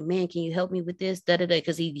asked me, he said, man, can you help me with this?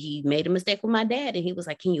 Because he made a mistake with my dad. And he was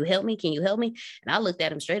like, can you help me? Can you help me? And I looked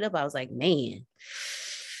at him straight up. I was like, man,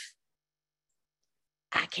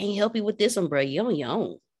 I can't help you with this one, bro. You're on your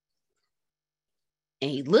own. And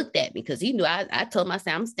he looked at me because he knew I told him, I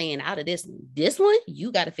said, I'm staying out of this one. This one,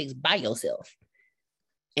 you got to fix by yourself.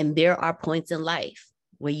 And there are points in life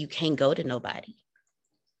where you can't go to nobody.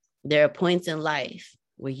 There are points in life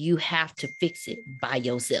where you have to fix it by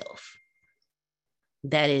yourself.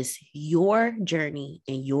 That is your journey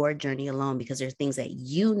and your journey alone, because there's things that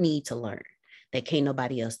you need to learn that can't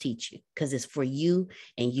nobody else teach you, because it's for you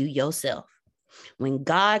and you yourself. When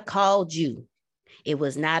God called you, it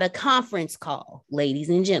was not a conference call, ladies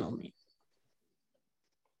and gentlemen.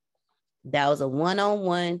 That was a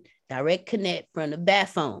one-on-one direct connect from the bat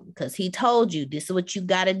phone, because he told you this is what you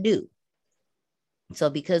got to do. So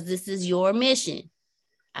because this is your mission,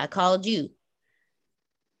 I called you.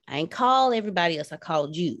 I ain't call everybody else. I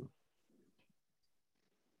called you.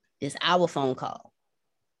 It's our phone call.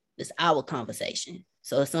 It's our conversation.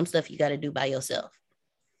 So it's some stuff you got to do by yourself.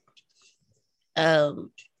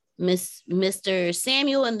 Mr.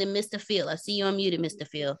 Samuel and then Mr. Phil. I see you unmuted, Mr.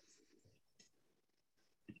 Phil.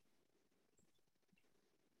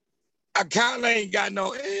 I kind of ain't got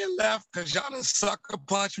no air left because y'all done sucker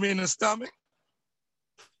punch me in the stomach.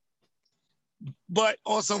 But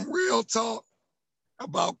on some real talk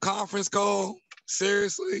about conference call,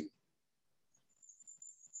 seriously,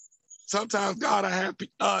 sometimes God will have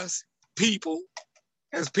us people,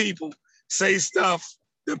 as people, say stuff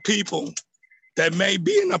to people that may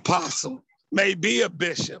be an apostle, may be a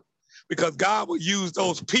bishop, because God will use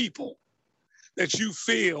those people that you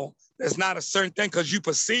feel that's not a certain thing because you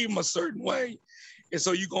perceive them a certain way. And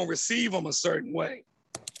so you're going to receive them a certain way.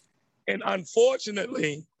 And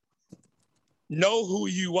unfortunately, know who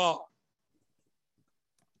you are.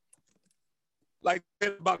 Like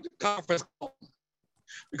about the conference call.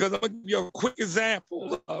 Because I'm going to give you a quick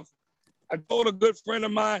example of, I told a good friend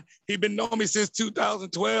of mine, he'd been knowing me since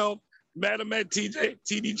 2012, met him at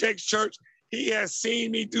TD Jakes Church. He has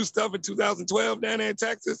seen me do stuff in 2012 down there in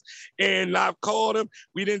Texas, and I've called him.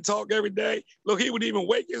 We didn't talk every day. Look, he would even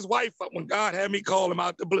wake his wife up when God had me call him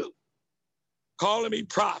out the blue, calling me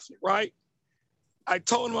prophet, right? I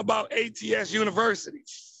told him about ATS University.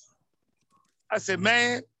 I said,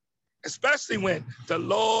 man, especially when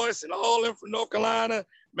Dolores and all them from North Carolina,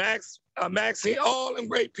 Maxine, all them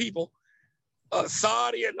great people,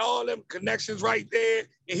 Saudi and all them connections right there,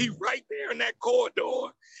 and he right there in that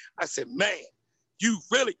corridor. I said, man, you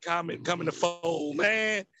really come in the fold,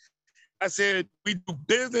 man. I said, we do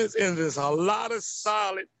business and there's a lot of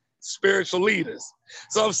solid spiritual leaders.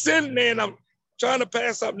 So I'm sitting there and I'm trying to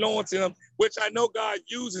pass something on to him, which I know God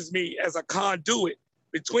uses me as a conduit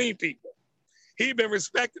between people. He's been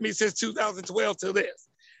respecting me since 2012 till this.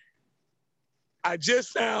 I just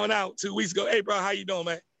found out 2 weeks ago, hey, bro, how you doing,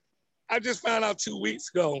 man? I just found out 2 weeks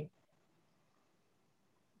ago,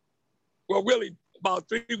 well, really about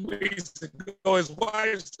 3 weeks ago, his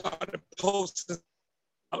wife started posting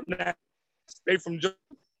out now. They from Germany.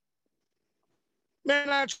 Man,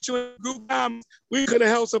 I you in group comments, we could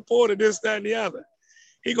have helped supported this, that, and the other.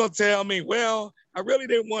 He gonna tell me, well, I really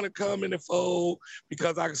didn't want to come in the fold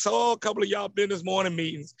because I saw a couple of y'all business morning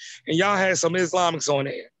meetings and y'all had some Islamics on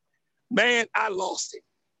there. Man, I lost it.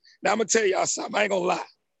 Now I'm gonna tell y'all something, I ain't gonna lie.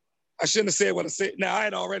 I shouldn't have said what I said. Now, I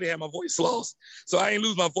had already had my voice lost, so I ain't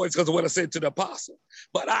lose my voice because of what I said to the apostle.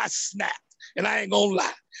 But I snapped, and I ain't gonna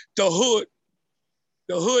lie. The hood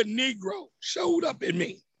Negro showed up in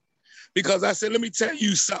me because I said, let me tell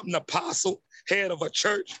you something, apostle, head of a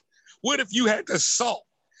church. What if you had the salt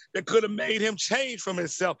that could have made him change from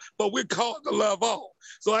himself? But we're called to love all.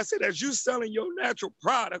 So I said, as you selling your natural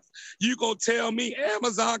products, you gonna tell me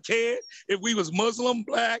Amazon cared if we was Muslim,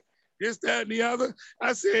 black, this, that, and the other?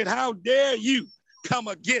 I said, how dare you come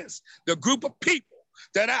against the group of people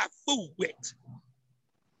that I fool with?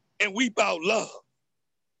 And we about love.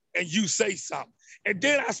 And you say something. And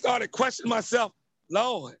then I started questioning myself,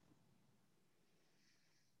 Lord,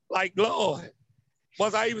 like, Lord,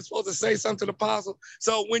 was I even supposed to say something to the apostle?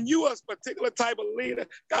 So when you are a particular type of leader,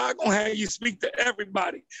 God gonna have you speak to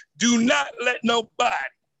everybody. Do not let nobody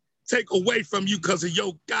take away from you because of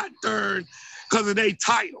your because of their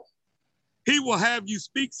title. He will have you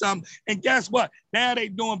speak something. And guess what? Now they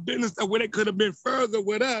doing business where they could have been further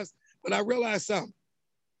with us. But I realized something.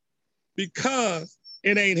 Because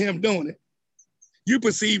it ain't him doing it. You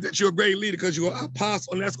perceive that you're a great leader because you're an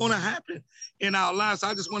apostle, and that's going to happen in our lives. So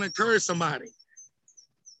I just want to encourage somebody.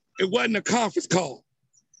 It wasn't a conference call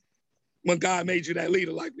when God made you that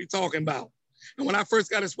leader like we talking about. And when I first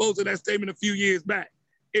got exposed to that statement a few years back,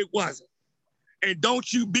 it wasn't. And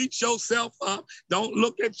don't you beat yourself up. Don't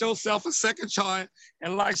look at yourself a second chance.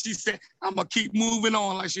 And like she said, I'm going to keep moving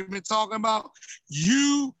on like she's been talking about.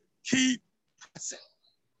 You keep pressing.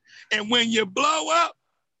 And when you blow up,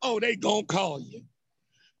 oh, they going to call you.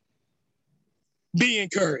 Be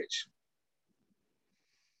encouraged.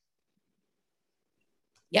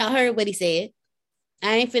 Y'all heard what he said.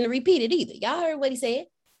 I ain't finna repeat it either. Y'all heard what he said.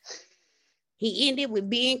 He ended with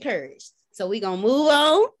be encouraged. So we going to move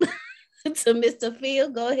on. to Mr. Phil.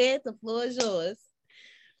 Go ahead. The floor is yours.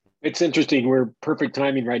 It's interesting. We're perfect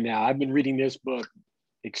timing right now. I've been reading this book,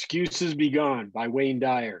 Excuses Be Gone by Wayne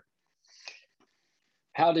Dyer.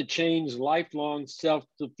 How to Change Lifelong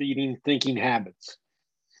Self-Defeating Thinking Habits.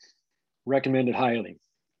 Recommended highly.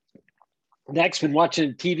 Next, been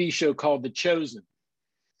watching a TV show called The Chosen,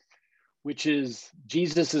 which is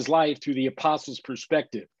Jesus's life through the apostles'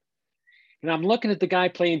 perspective. And I'm looking at the guy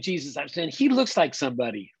playing Jesus. I'm saying, he looks like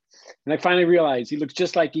somebody. And I finally realized he looks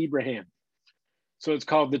just like Abraham. So it's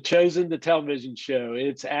called The Chosen, the television show.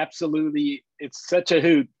 It's such a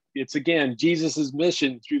hoot. It's, again, Jesus's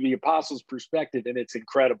mission through the apostles' perspective, and it's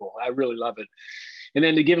incredible. I really love it. And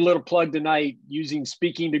then to give a little plug tonight, using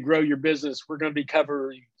speaking to grow your business, we're going to be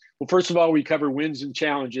covering, well, first of all, we cover wins and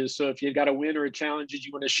challenges. So if you've got a win or a challenge that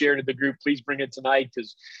you want to share to the group, please bring it tonight,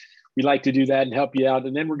 because we like to do that and help you out.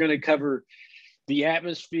 And then we're going to cover the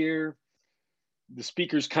atmosphere, the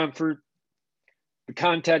speaker's comfort, the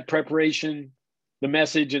content preparation, the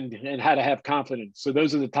message, and how to have confidence. So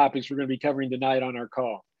those are the topics we're going to be covering tonight on our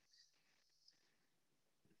call.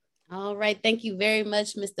 All right. Thank you very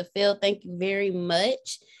much, Mr. Phil. Thank you very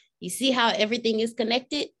much. You see how everything is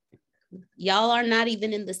connected? Y'all are not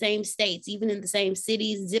even in the same states, even in the same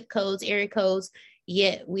cities, zip codes, area codes,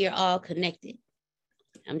 yet we are all connected.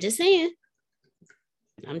 I'm just saying.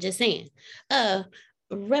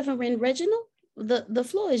 Reverend Reginald, the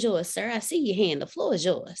floor is yours, sir. I see your hand. The floor is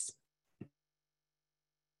yours.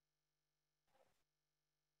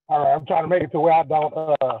 All right, I'm trying to make it to where I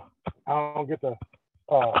don't get the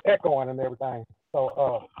echoing and everything.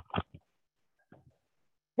 So,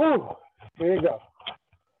 here you go.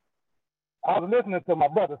 I was listening to my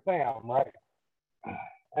brother Sam, right?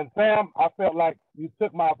 And Sam, I felt like you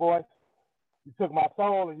took my voice, you took my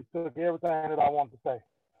soul, and you took everything that I wanted to say.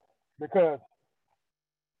 Because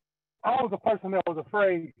I was a person that was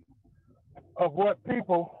afraid of what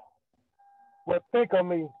people would think of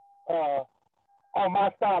me on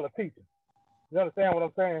my style of teaching. You understand what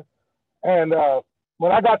I'm saying? And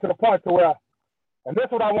when I got to the point to where, and this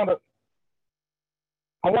is what I want to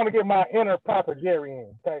get my inner Papa Jerry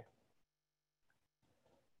in, okay?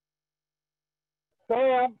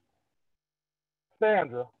 Sam,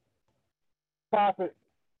 Sandra, Prophet,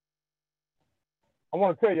 I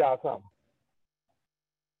want to tell y'all something.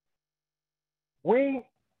 We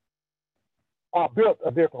are built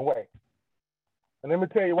a different way. And let me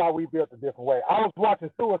tell you why we built a different way. I was watching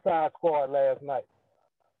Suicide Squad last night.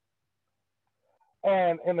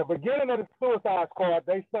 And in the beginning of the Suicide Squad,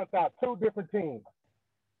 they sent out two different teams.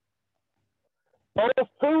 Those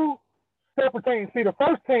two separate teams. See, the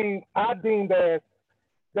first team I deemed as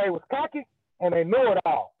they was cocky and they knew it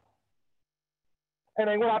all. And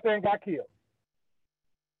they went out there and got killed.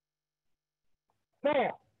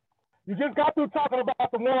 Now, you just got through talking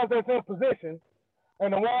about the ones that's in position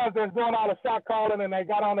and the ones that's doing all the shot calling and they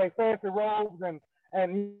got on their fancy robes and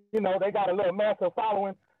you know, they got a little massive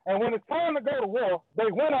following. And when it's time to go to war, they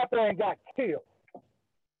went out there and got killed.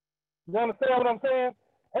 You understand what I'm saying?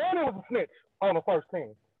 And it was a snitch on the first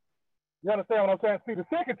team. You understand what I'm saying? See, the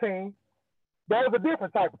second team, that was a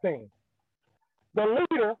different type of team. The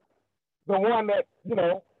leader, the one that, you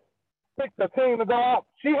know, picked the team to go out,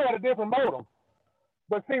 she had a different motive.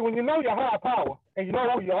 But see, when you know your higher power and you know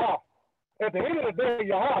who you are, at the end of the day,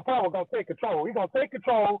 your higher power is going to take control. He's going to take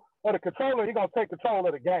control of the controller. He's going to take control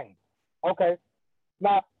of the game. Okay?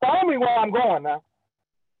 Now, follow me where I'm going now.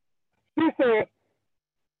 She said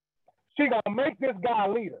she going to make this guy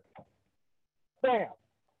a leader. Sam.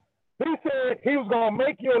 He said he was going to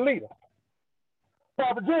make you a leader.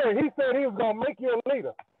 Papa Jerry, he said he was going to make you a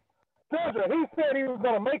leader. Sandra, he said he was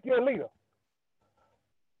going to make you a leader.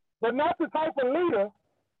 But not the type of leader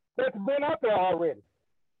that's been out there already.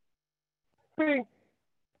 See,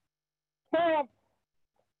 Sam,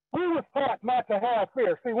 we was taught not to have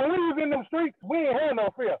fear. See, when we was in them streets, we ain't had no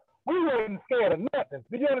fear. We wasn't scared of nothing.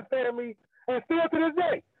 Do you understand me? And still to this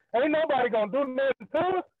day, ain't nobody gonna do nothing to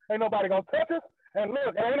us. Ain't nobody gonna touch us. And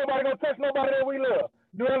look, ain't nobody gonna touch nobody that we love.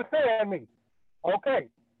 You understand me? Okay.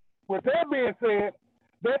 With that being said,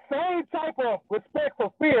 that same type of respect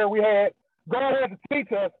for fear we had, God had to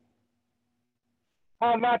teach us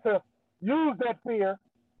how not to use that fear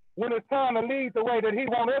when it's time to lead the way that he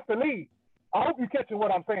wants us to lead. I hope you're catching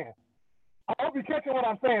what I'm saying. I hope you're catching what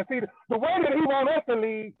I'm saying. See, the way that he wants us to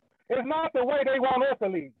lead is not the way they want us to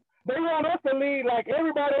lead. They want us to lead like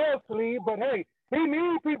everybody else to lead, but hey, he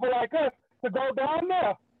needs people like us to go down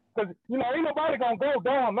there. Because, you know, ain't nobody going to go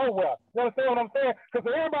down nowhere. You understand what I'm saying?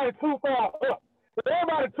 Because everybody too far up.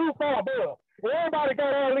 Everybody too far above. Everybody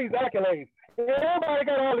got all these accolades. Everybody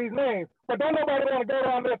got all these names. But don't nobody want to go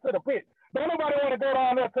down there to the pit. Don't nobody want to go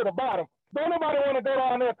down there to the bottom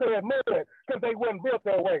wasn't built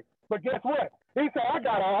that way. But guess what? He said, I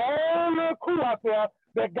got a whole little crew out there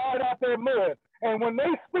that got it out there mud. And when they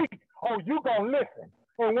speak, oh, you gonna listen.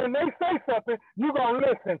 And when they say something, you gonna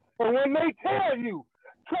listen. And when they tell you,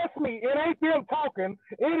 trust me, it ain't them talking.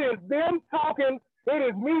 It is them talking. It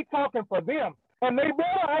is me talking for them. And they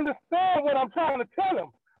better understand what I'm trying to tell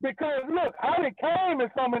them. Because look, I done came in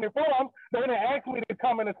so many forms. They didn't ask me to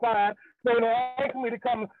come in a sign. They didn't ask me to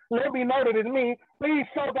come, let me know that it's me. Please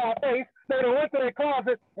show thy face. They done went to their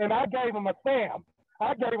closet and I gave them a Sam.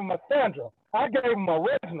 I gave them a Sandra. I gave them a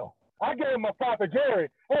Reginald. I gave them a Papa Jerry.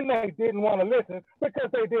 And they didn't want to listen because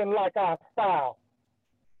they didn't like our style.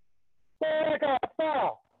 They didn't like our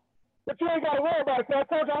style. But you ain't got to worry about it. See, I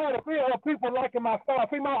told you I had a feel of people liking my style.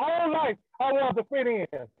 See, my whole life, I wanted to fit in.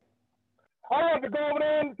 I wanted to go over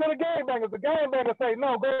there to the gangbangers. The gangbangers say,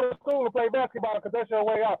 no, go to school and play basketball because that's your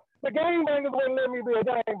way out. The gangbangers wouldn't let me be a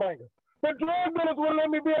gangbanger. The drug dealers wouldn't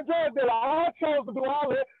let me be a drug dealer. I chose to do all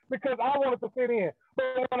that because I wanted to fit in.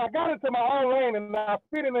 But when I got into my own lane and I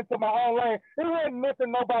fitted into my own lane, it wasn't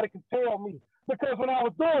nothing nobody could tell me. Because when I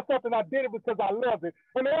was doing something, I did it because I loved it.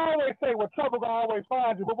 And they always say, well, trouble's gonna always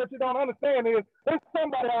find you. But what you don't understand is there's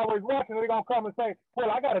somebody always watching and they're going to come and say,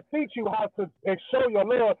 well, I got to teach you how to show your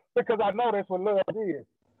love because I know that's what love is.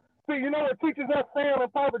 See, you know what teaches us, Sam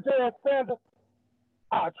and Papa J and Sandra?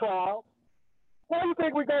 Our trials. Why do you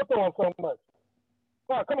think we go through them so much?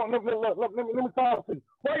 Right, come on, look, let me talk to you.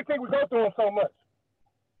 Why do you think we go through them so much?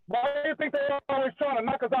 Why do you think they're always trying to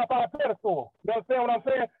knock us off our pedestal? You understand what I'm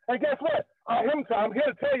saying? And guess what? I'm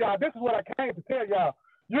here to tell y'all, this is what I came to tell y'all.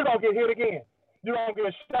 You're going to get hit again. You're going to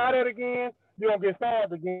get shot at again. You're going to get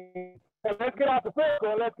stabbed again. And let's get out the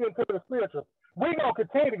physical and let's get into the spiritual. We're going to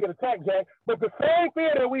continue to get attacked, Jack, but the same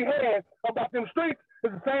fear that we had about them streets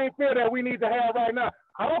is the same fear that we need to have right now.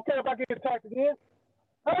 I don't care if I get attacked again.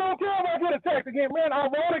 I don't care if I get attacked again. Man,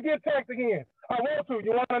 I want to get attacked again. I want to.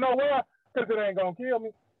 You want to know why? Because it ain't going to kill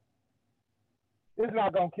me. It's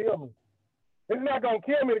not going to kill me. It's not going to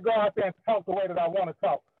kill me to go out there and talk the way that I want to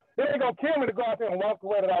talk. It ain't going to kill me to go out there and walk the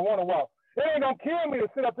way that I want to walk. It ain't going to kill me to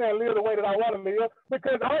sit up there and live the way that I want to live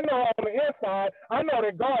because I know on the inside, I know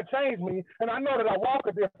that God changed me and I know that I walk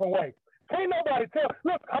a different way. Can't nobody tell.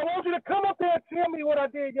 Look, I want you to come up there and tell me what I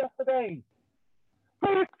did yesterday.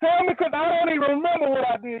 Please tell me because I don't even remember what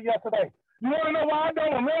I did yesterday. You want to know why I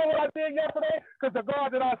don't remember what I did yesterday? Because the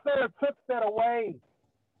God that I served took that away.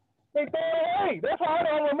 They throw it away. That's why I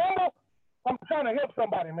don't remember. I'm trying to help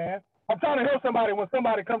somebody, man. I'm trying to help somebody when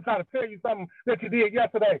somebody comes trying to tell you something that you did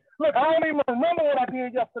yesterday. Look, I don't even remember what I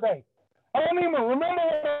did yesterday. I don't even remember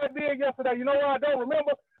what I did yesterday. You know why I don't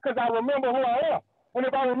remember? Because I remember who I am. And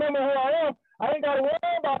if I remember who I am, I ain't got to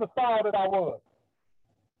worry about the style that I was.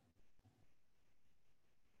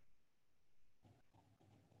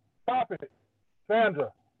 Stop it.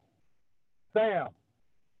 Sandra. Sam.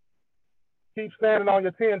 Keep standing on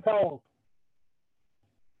your 10 toes.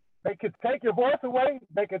 They could take your voice away.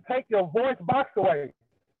 They could take your voice box away.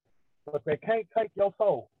 But they can't take your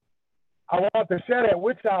soul. I want to share that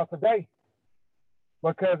with y'all today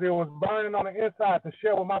because it was burning on the inside to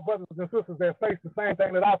share with my brothers and sisters that face the same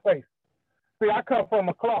thing that I face. See, I come from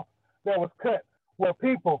a cloth that was cut where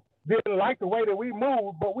people didn't like the way that we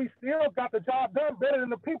moved, but we still got the job done better than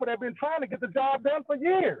the people that have been trying to get the job done for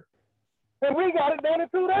years. And we got it done in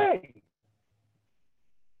 2 days.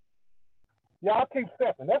 Y'all keep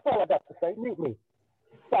stepping. That's all I got to say. Mute me.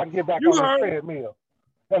 So I can get back on the treadmill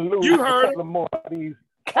and lose a couple more of these.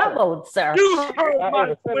 Come on, sir. You heard I my had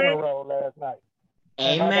a cinnamon twin. roll last night.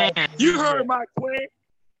 Amen. You heard my twin.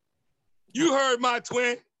 You heard my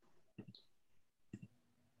twin.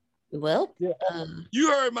 Well, you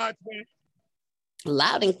heard my twin.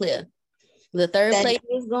 Loud and clear. The third place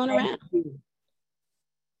is going around.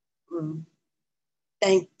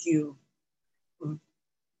 Thank you,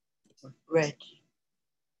 Reggie.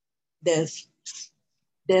 There's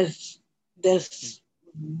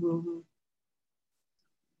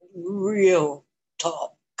real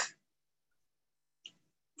talk.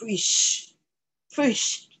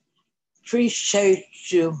 Appreciate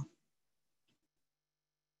you.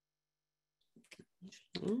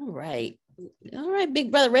 All right,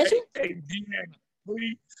 Big Brother Reggie. Hey, Deanna,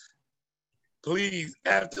 please,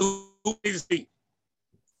 after what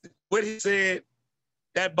he said,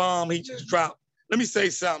 that bomb he just dropped. Let me say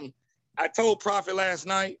something. I told Prophet last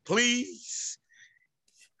night, please.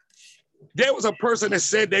 There was a person that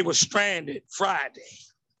said they were stranded Friday.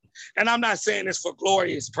 And I'm not saying this for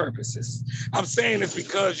glorious purposes. I'm saying this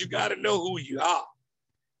because you got to know who you are.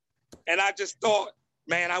 And I just thought,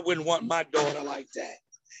 man, I wouldn't want my daughter like that.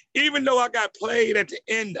 Even though I got played at the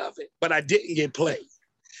end of it, but I didn't get played.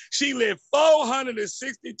 She lived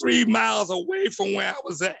 463 miles away from where I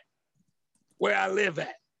was at, where I live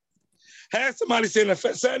at. Had somebody send her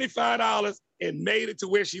 $75 and made it to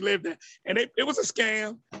where she lived at. And it was a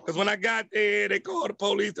scam, because when I got there, they called the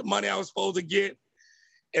police, the money I was supposed to get.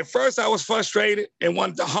 At first, I was frustrated and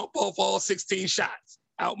wanted to hump off all 16 shots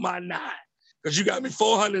out my 9, because you got me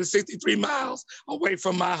 463 miles away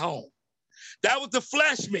from my home. That was the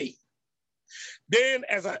flesh me. Then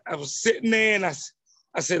as I was sitting there and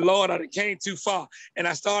I said, Lord, I came too far. And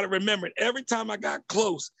I started remembering every time I got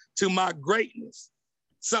close to my greatness,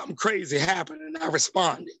 something crazy happened and I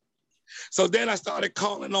responded. So then I started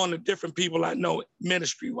calling on the different people I know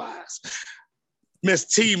ministry-wise. Miss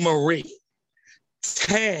T. Marie,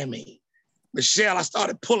 Tammy, Michelle. I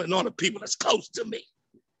started pulling on the people that's close to me.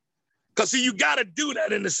 Because see, you got to do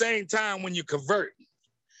that in the same time when you convert.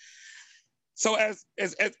 So as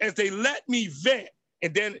they let me vent,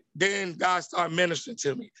 and then God started ministering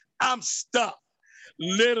to me. I'm stuck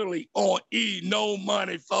literally on E, no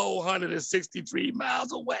money, 463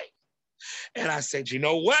 miles away. And I said, you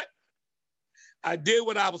know what? I did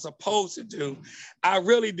what I was supposed to do. I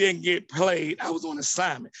really didn't get played. I was on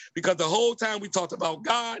assignment, because the whole time we talked about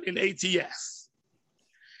God and ATS.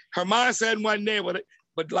 Her mindset wasn't there,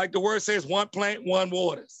 but like the word says, one plant, one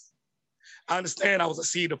waters. I understand I was a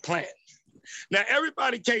seed of plant. Now,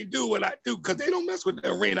 everybody can't do what I do because they don't mess with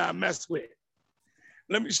the arena I mess with.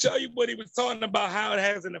 Let me show you what he was talking about, how it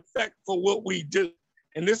has an effect for what we do.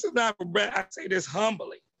 And this is not for Brett. I say this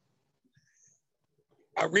humbly.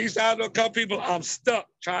 I reached out to a couple people. I'm stuck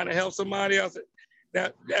trying to help somebody else.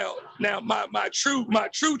 Now, my true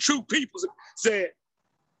people said,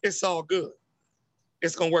 it's all good.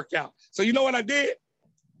 It's going to work out. So you know what I did?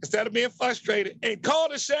 Instead of being frustrated and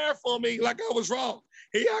called the sheriff on me like I was wrong.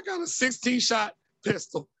 Here I got a 16-shot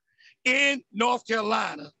pistol in North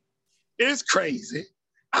Carolina. It's crazy.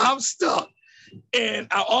 I'm stuck. And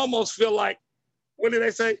I almost feel like, what did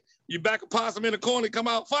they say? You back a possum in the corner, come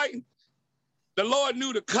out fighting. The Lord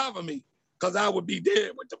knew to cover me, because I would be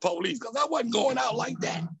dead with the police, because I wasn't going out like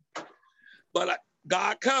that. But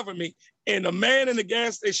God covered me. And the man in the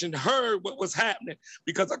gas station heard what was happening,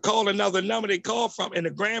 because I called another number they called from, and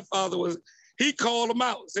the grandfather he called them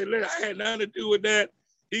out. Said, look, I had nothing to do with that.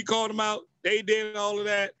 He called them out. They did all of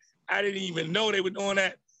that. I didn't even know they were doing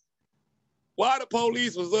that. While the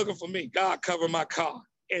police was looking for me, God covered my car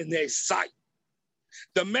in their sight.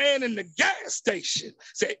 The man in the gas station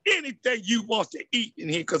said, anything you want to eat in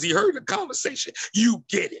here, because he heard the conversation, you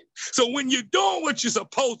get it. So when you're doing what you're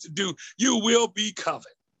supposed to do, you will be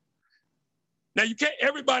covered. Now,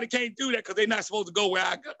 everybody can't do that, because they're not supposed to go where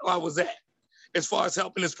I was at as far as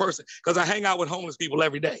helping this person, because I hang out with homeless people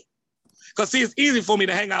every day. Because, see, it's easy for me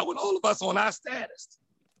to hang out with all of us on our status.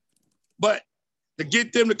 But to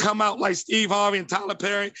get them to come out like Steve Harvey and Tyler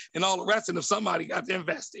Perry and all the rest of them, somebody got to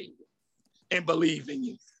invest in you and believe in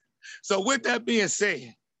you. So with that being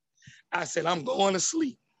said, I said, I'm going to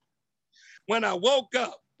sleep. When I woke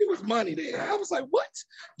up, there was money there. I was like, what?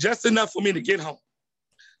 Just enough for me to get home.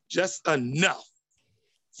 Just enough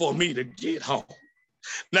for me to get home.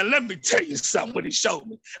 Now, let me tell you something, what he showed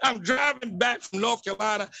me. I'm driving back from North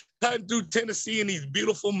Carolina, cutting through Tennessee in these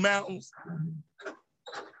beautiful mountains.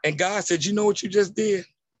 And God said, you know what you just did?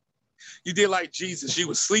 You did like Jesus. You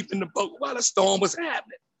was sleeping in the boat while the storm was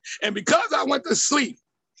happening. And because I went to sleep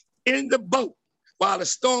in the boat while the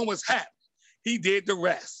storm was happening, he did the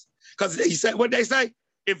rest. Because he said, what they say?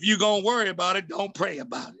 If you're going to worry about it, don't pray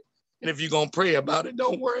about it. And if you're going to pray about it,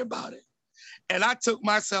 don't worry about it. And I took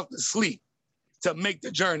myself to sleep to make the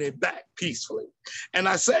journey back peacefully. And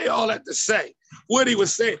I say all that to say what he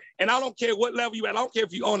was saying. And I don't care what level you at. I don't care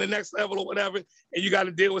if you're on the next level or whatever, and you got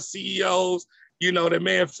to deal with CEOs, you know, the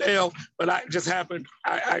man fell, but I just happened.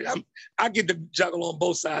 I get to juggle on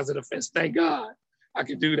both sides of the fence. Thank God I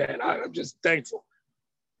can do that. I'm just thankful.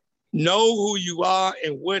 Know who you are,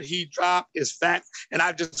 and what he dropped is fact. And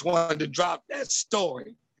I just wanted to drop that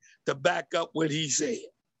story to back up what he said.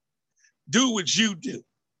 Do what you do.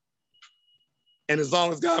 And as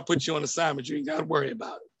long as God puts you on assignment, you ain't got to worry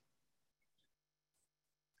about it.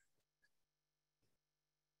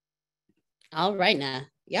 All right now.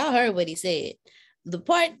 Y'all heard what he said. The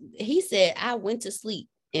part he said, I went to sleep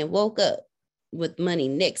and woke up with money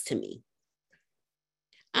next to me.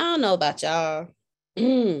 I don't know about y'all.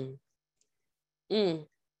 I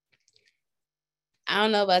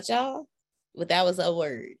don't know about y'all, but that was a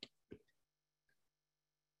word.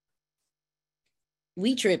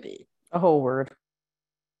 We tripping. A whole word.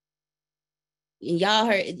 And y'all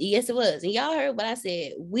heard, yes, it was. And y'all heard what I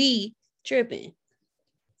said. We tripping.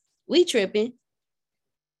 We tripping.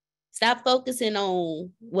 Stop focusing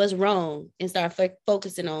on what's wrong and start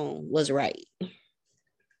focusing on what's right.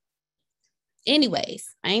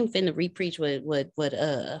 Anyways, I ain't finna re-preach what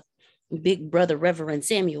Big Brother Reverend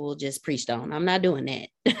Samuel just preached on. I'm not doing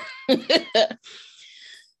that.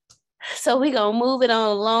 So we gonna move it on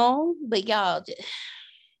along, but y'all,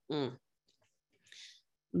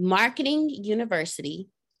 Marketing University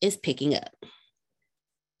is picking up.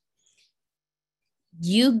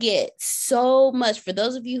 You get so much. For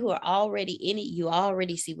those of you who are already in it, you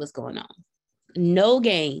already see what's going on. No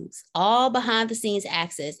games, all behind the scenes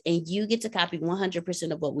access, and you get to copy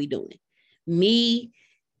 100% of what we're doing. Me,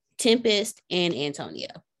 Tempest, and Antonio.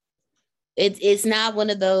 It's not one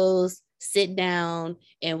of those sit down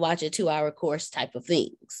and watch a 2-hour course type of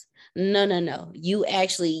things. No. You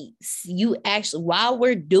actually, while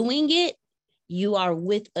we're doing it, you are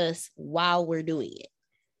with us while we're doing it.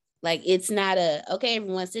 Like, it's not okay,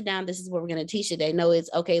 everyone sit down. This is what we're going to teach today. No,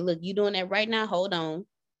 it's okay. Look, you doing that right now. Hold on.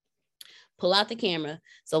 Pull out the camera.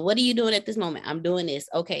 So what are you doing at this moment? I'm doing this.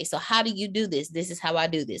 Okay. So how do you do this? This is how I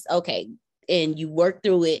do this. Okay. And you work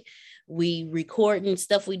through it. We recording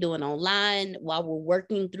stuff we doing online while we're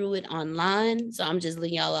working through it online. So I'm just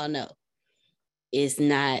letting y'all all know. It's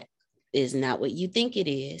not what you think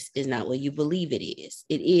it is. It's not what you believe it is.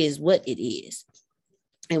 It is what it is.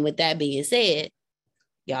 And with that being said,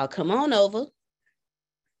 y'all come on over.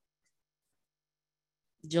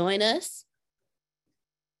 Join us.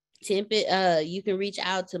 You can reach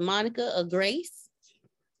out to Monica or Grace.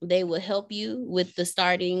 They will help you with the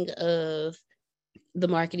starting of the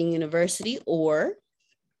Marketing University, or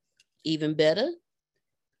even better,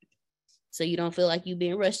 so you don't feel like you're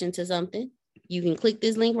being rushed into something, you can click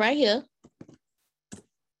this link right here.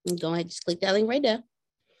 And go ahead, just click that link right there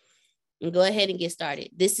and go ahead and get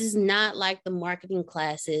started. This is not like the marketing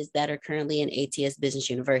classes that are currently in ATS Business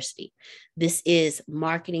University. This is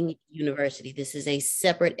Marketing University. This is a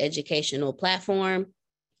separate educational platform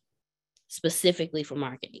specifically for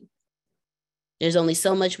marketing. There's only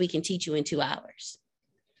so much we can teach you in 2 hours,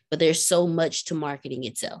 but there's so much to marketing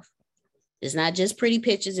itself. It's not just pretty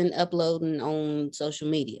pictures and uploading on social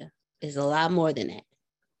media. It's a lot more than that.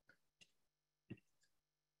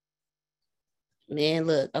 Man,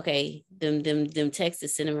 look, okay, them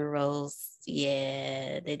Texas cinnamon rolls,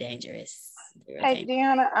 yeah, they're dangerous. Hey,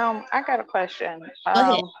 Deanna, I got a question.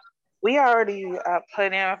 We already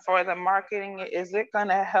put in for the marketing. Is it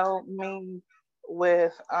gonna help me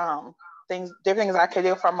with different things I could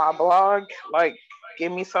do for my blog? Like,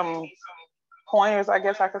 give me some pointers, I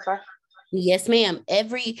guess I could say. Yes, ma'am.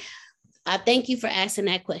 I thank you for asking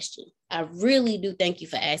that question. I really do thank you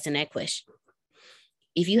for asking that question.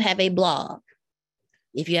 If you have a blog,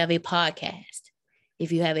 if you have a podcast,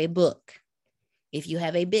 if you have a book, if you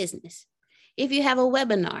have a business, if you have a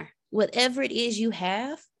webinar, whatever it is you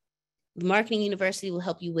have, the Marketing University will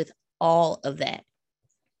help you with all of that.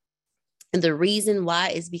 And the reason why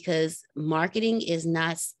is because marketing is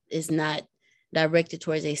not directed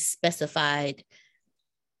towards a specified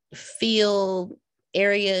field,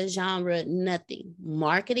 area, genre, nothing.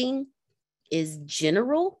 Marketing is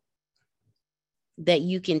general that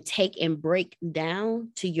you can take and break down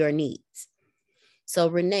to your needs. So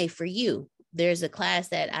Renee, for you, there's a class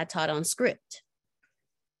that I taught on script.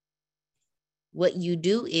 What you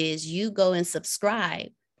do is you go and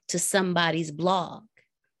subscribe to somebody's blog,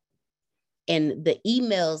 and the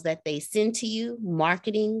emails that they send to you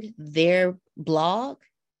marketing their blog,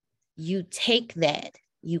 you take that,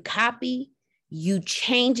 you copy, you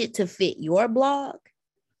change it to fit your blog,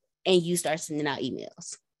 and you start sending out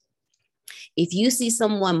emails. If you see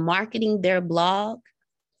someone marketing their blog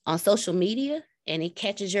on social media and it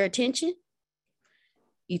catches your attention,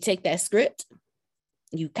 you take that script,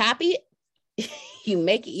 you copy it, you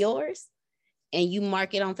make it yours, and you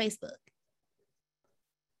mark it on Facebook.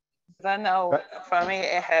 I know for me,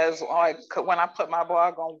 it has, like, when I put my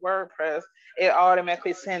blog on WordPress, it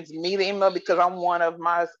automatically sends me the email because I'm one of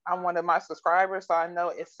my subscribers. So I know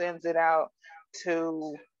it sends it out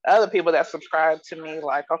to other people that subscribe to me,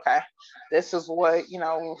 like, okay, this is what,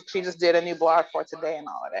 she just did a new blog for today and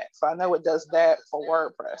all of that. So I know it does that for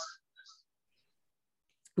WordPress.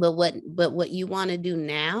 But what you want to do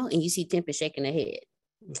now, and you see Tempest shaking her head.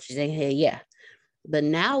 She's shaking her head, yeah. But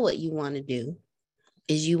now what you want to do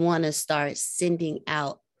is you want to start sending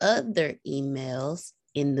out other emails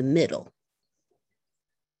in the middle,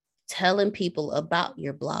 telling people about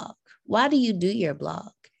your blog. Why do you do your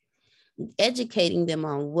blog? educating them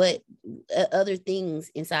on what other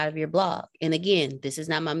things inside of your blog. And again, this is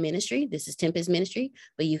not my ministry. This is Tempest Ministry,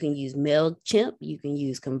 but you can use MailChimp, you can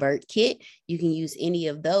use ConvertKit, you can use any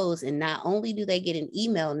of those. And not only do they get an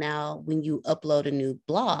email now when you upload a new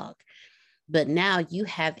blog, but now you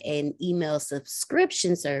have an email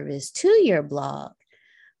subscription service to your blog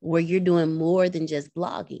where you're doing more than just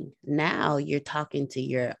blogging. Now you're talking to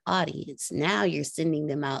your audience. Now you're sending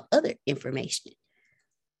them out other information.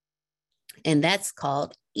 And that's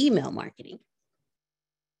called email marketing.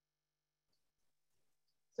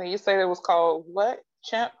 So you said it was called what?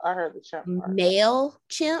 Chimp? I heard the chimp part.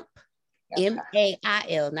 MailChimp, Okay.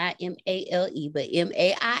 M-A-I-L, not M-A-L-E, but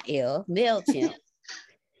M-A-I-L, MailChimp,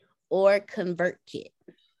 or ConvertKit.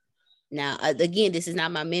 Now, again, this is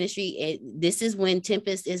not my ministry. This is when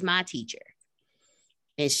Tempest is my teacher.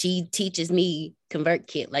 And she teaches me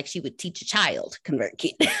ConvertKit like she would teach a child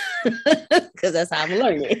ConvertKit. Because that's how I'm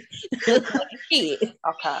learning. Okay.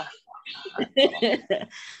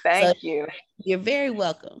 Thank you. You're very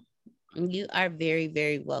welcome. You are very,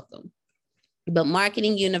 very welcome. But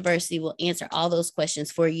Marketing University will answer all those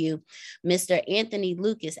questions for you. Mr. Anthony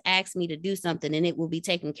Lucas asked me to do something, and it will be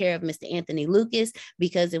taken care of, Mr. Anthony Lucas,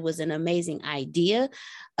 because it was an amazing idea.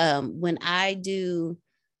 When I do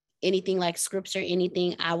anything like scripts or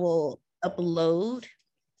anything, I will upload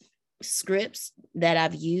scripts that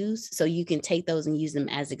I've used so you can take those and use them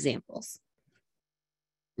as examples.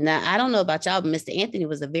 Now, I don't know about y'all, but Mr. Anthony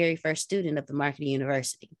was the very first student of the Marketing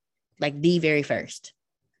University, like the very first,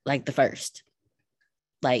 like the first.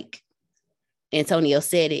 Like Antonio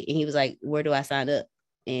said it and he was like, where do I sign up?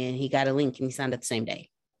 And he got a link and he signed up the same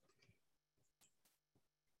day.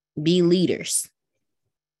 Be leaders.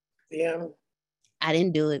 Yeah. I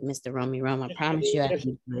didn't do it, Mr. Romy Rome. I promise you I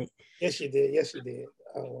didn't do it. Yes, you did. Yes, you did.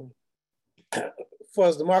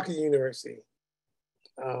 For the Marketing University,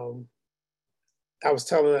 I was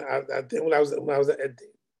telling, I think when I was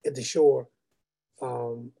at the shore,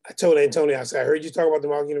 I told Antonio, I said, I heard you talk about the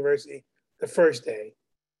Marketing University the first day,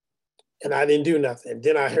 and I didn't do nothing.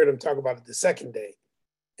 Then I heard him talk about it the second day,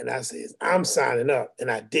 and I said, I'm signing up,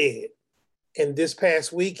 and I did. And this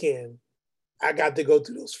past weekend, I got to go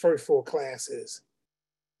through those first 4 classes,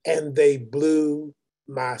 and they blew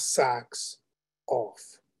my socks off.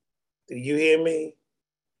 Do you hear me?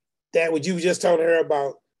 That what you were just telling her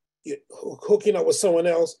about hooking up with someone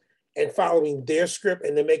else and following their script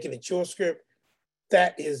and then making it your script,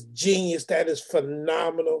 that is genius. That is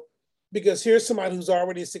phenomenal. Because here's somebody who's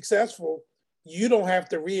already successful. You don't have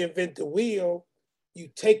to reinvent the wheel. You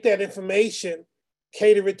take that information,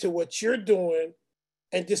 cater it to what you're doing,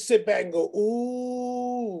 and just sit back and go,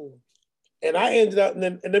 ooh. And I ended up,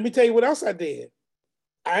 and let me tell you what else I did.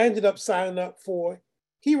 I ended up signing up for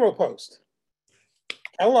Hero Post.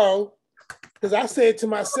 Hello. Because I said to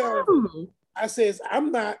myself, I says,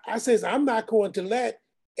 I'm not going to let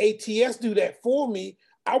ATS do that for me.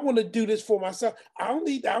 I want to do this for myself. I don't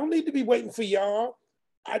need to be waiting for y'all.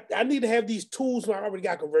 I need to have these tools. I already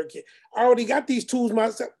got ConvertKit. I already got these tools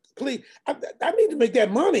myself. Please, I need to make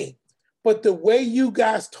that money. But the way you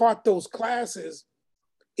guys taught those classes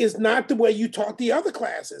is not the way you taught the other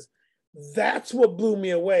classes. That's what blew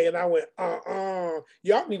me away. And I went,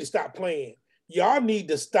 y'all need to stop playing. Y'all need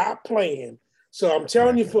to stop playing. So I'm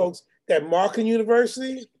telling you folks that Marketing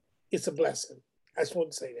University, it's a blessing. I just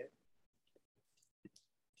want to say that.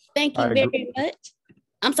 Thank you very much.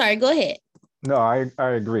 I'm sorry, go ahead. No, I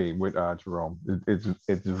agree with Jerome.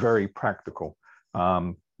 It's very practical.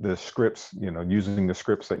 The scripts, using the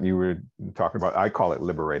scripts that you were talking about, I call it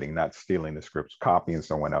liberating, not stealing the scripts, copying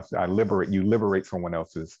someone else. You liberate someone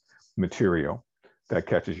else's material that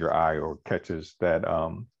catches your eye or catches that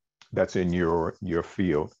that's in your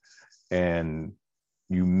field, and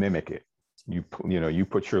you mimic it. You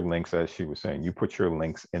put your links, as she was saying, you put your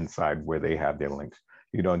links inside where they have their links.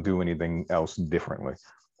 You don't do anything else differently.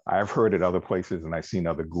 I've heard it other places and I've seen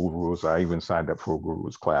other gurus. I even signed up for a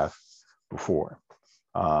guru's class before.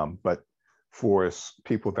 But for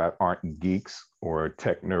people that aren't geeks or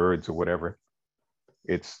tech nerds or whatever,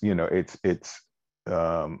 it's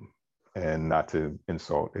and not to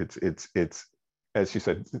insult, it's as she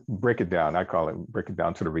said, break it down. I call it break it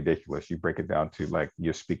down to the ridiculous. You break it down to like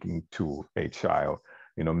you're speaking to a child.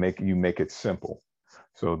 Make it simple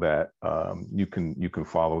so that you can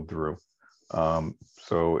follow through.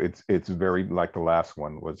 So it's very like the last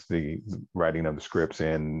one was the writing of the scripts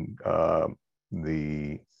and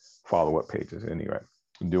the follow-up pages. Anyway,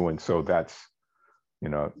 doing so that's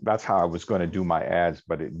how I was going to do my ads,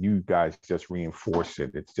 but you guys just reinforce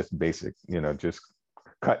it. It's just basic, just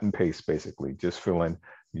cut and paste basically. Just fill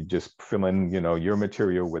in your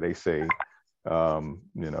material where they say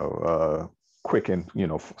Quicken,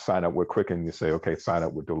 sign up with Quicken. You say, okay, sign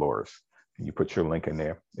up with Dolores. And you put your link in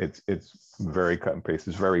there. It's very cut and paste.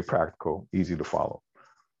 It's very practical, easy to follow.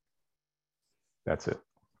 That's it.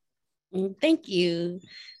 Thank you.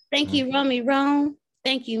 Thank you, Romy Rome.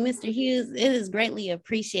 Thank you, Mr. Hughes. It is greatly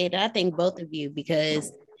appreciated. I thank both of you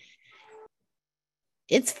because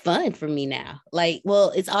it's fun for me now.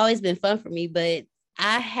 It's always been fun for me, but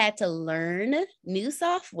I had to learn new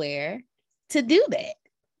software to do that.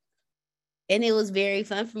 And it was very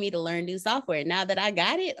fun for me to learn new software. Now that I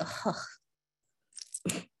got it,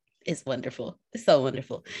 it's wonderful. It's so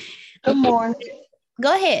wonderful. Good morning.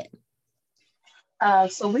 Go ahead.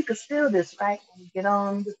 So we could still this, right? When we get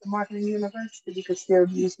on with the Marketing University, we could still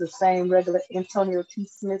use the same regular Antonio T.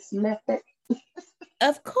 Smith method.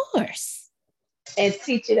 Of course. And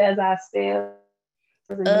teach it as ourselves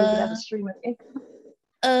and use it as a stream of income.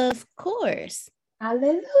 Of course.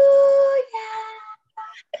 Hallelujah.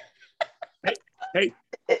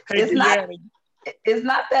 It's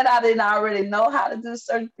not that I didn't already know how to do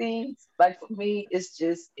certain things. Like for me, it's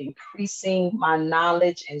just increasing my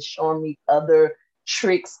knowledge and showing me other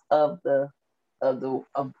tricks of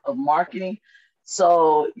marketing.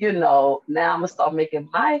 So, now I'm gonna start making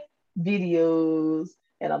my videos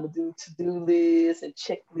and I'm gonna do to-do lists and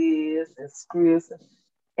checklists and scripts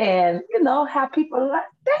and have people like,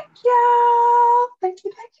 thank you. Thank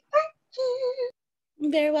you.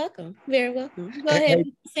 Very welcome. Very welcome. Go ahead,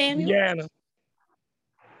 Samuel. Deanna,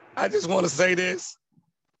 I just want to say this.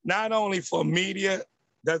 Not only for media,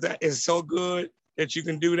 that is so good that you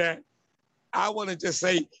can do that. I want to just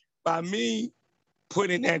say, by me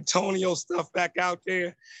putting Antonio stuff back out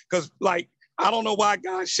there, because I don't know why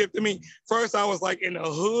God shifted me. First, I was in the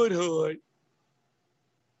hood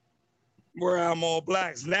where I'm all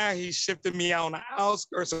blacks. Now he shifted me out on the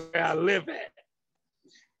outskirts of where I live at.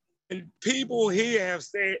 And people here have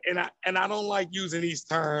said, and I don't like using these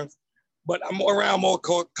terms, but I'm around more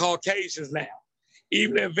Caucasians now.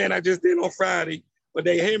 Even the event I just did on Friday, but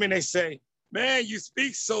they hear me and they say, man, you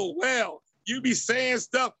speak so well. You be saying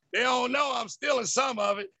stuff. They don't know I'm stealing some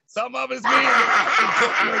of it. Some of it's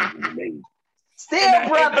me. Still,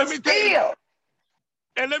 brother, still.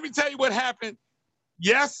 And let me tell you what happened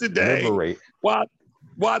yesterday. Liberate. While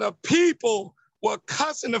the people were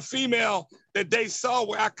cussing the female that they saw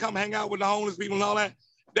where I come hang out with the homeless people and all that,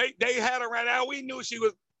 they had her right now. We knew she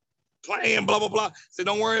was playing, blah, blah, blah. I said,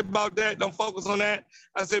 don't worry about that. Don't focus on that.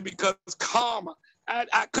 I said, because karma.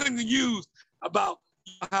 I couldn't use about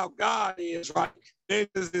how God is, right? Then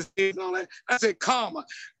this and all that. I said, karma.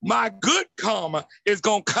 My good karma is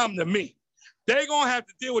going to come to me. They're going to have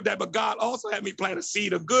to deal with that, but God also had me plant a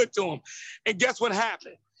seed of good to them. And guess what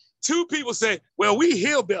happened? 2 people said, well, we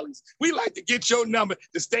hillbillies. We like to get your number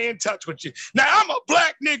to stay in touch with you. Now, I'm a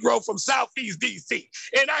black Negro from Southeast D.C.,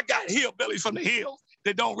 and I got hillbillies from the hills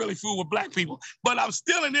that don't really fool with black people. But I'm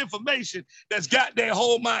stealing information that's got their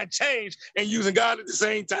whole mind changed and using God at the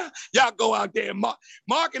same time. Y'all go out there and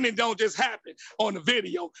marketing don't just happen on the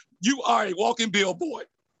video. You are a walking billboard.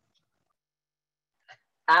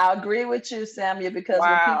 I agree with you, Samuel, because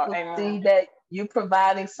when people see that you're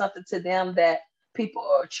providing something to them that people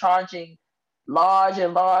are charging large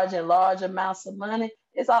amounts of money,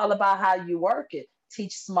 it's all about how you work it.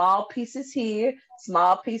 Teach small pieces here,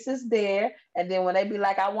 small pieces there. And then when they be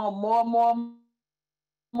like, I want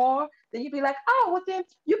more, then you be like, oh, well then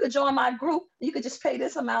you could join my group. You could just pay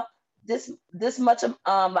this amount, this much,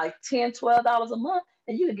 like $10, $12 a month,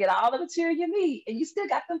 and you can get all the material you need. And you still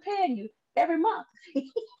got them paying you every month.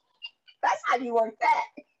 That's how you work that.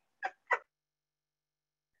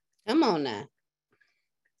 Come on now.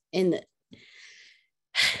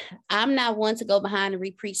 I'm not one to go behind and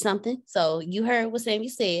re-preach something. So you heard what Sammy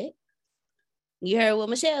said. You heard what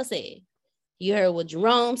Michelle said. You heard what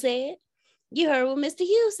Jerome said. You heard what Mr.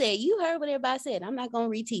 Hughes said. You heard what everybody said. I'm not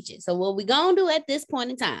going to reteach it. So what we're going to do at this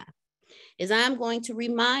point in time is I'm going to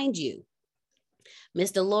remind you.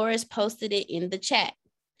 Ms. Dolores posted it in the chat.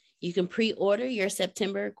 You can pre-order your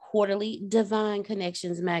September quarterly Divine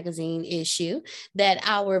Connections magazine issue that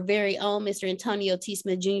our very own Mr. Antonio T.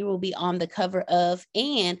 Smith Jr. will be on the cover of,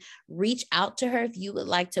 and reach out to her if you would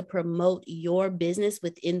like to promote your business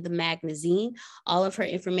within the magazine. All of her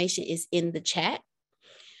information is in the chat.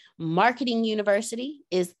 Marketing University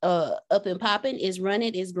is up and popping, is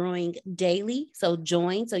running, is growing daily. So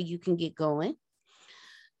join so you can get going.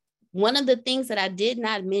 One of the things that I did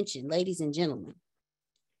not mention, ladies and gentlemen,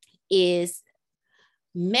 is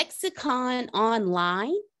Mexicon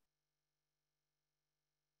Online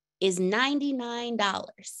is $99.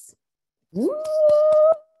 Woo!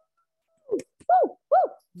 Woo!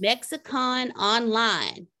 Mexicon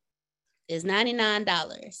Online is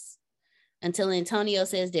 $99 until Antonio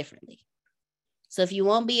says differently. So if you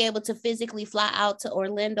won't be able to physically fly out to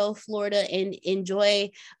Orlando, Florida and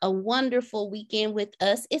enjoy a wonderful weekend with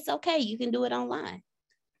us, it's okay. You can do it online.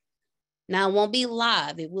 Now, it won't be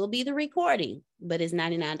live. It will be the recording, but it's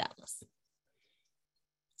 $99.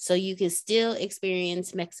 So you can still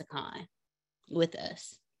experience Mexicon with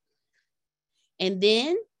us. And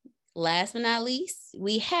then, last but not least,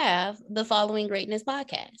 we have the Following Greatness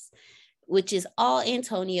podcast, which is all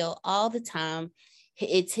Antonio all the time.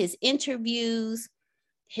 It's his interviews,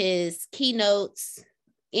 his keynotes,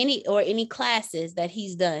 any classes that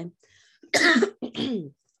he's done.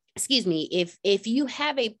 Excuse me. If you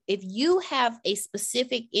have a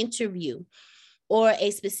specific interview or a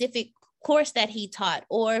specific course that he taught,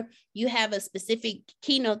 or you have a specific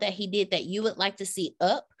keynote that he did that you would like to see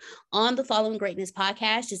up on the Following Greatness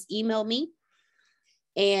podcast, just email me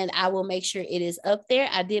and I will make sure it is up there.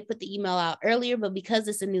 I did put the email out earlier, but because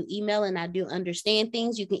it's a new email and I do understand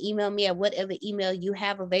things, you can email me at whatever email you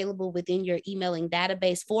have available within your emailing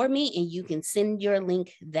database for me, and you can send your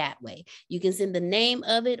link that way. You can send the name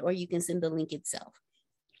of it or you can send the link itself.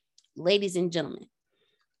 Ladies and gentlemen,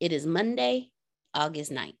 it is Monday,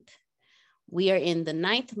 August 9th. We are in the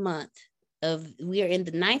ninth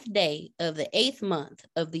day of the 8th month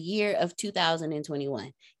of the year of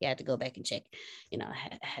 2021. You have to go back and check. You know,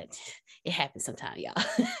 it happens sometime, y'all.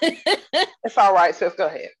 It's all right, sis. Go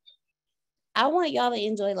ahead. I want y'all to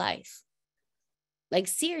enjoy life. Like,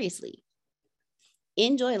 seriously,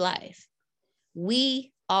 enjoy life.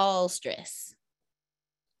 We all stress,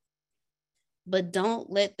 but don't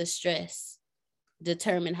let the stress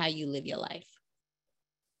determine how you live your life.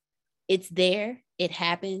 It's there. It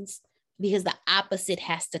happens. Because the opposite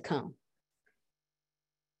has to come.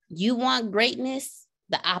 You want greatness,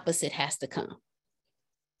 the opposite has to come.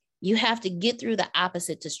 You have to get through the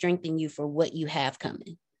opposite to strengthen you for what you have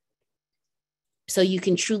coming. So you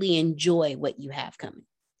can truly enjoy what you have coming.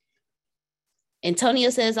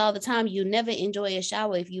 Antonio says all the time, you never enjoy a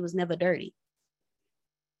shower if you was never dirty.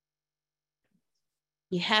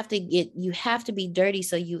 You have to be dirty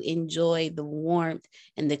so you enjoy the warmth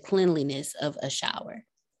and the cleanliness of a shower.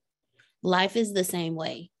 Life is the same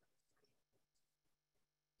way,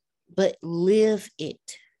 but live it.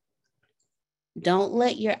 Don't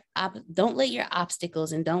let your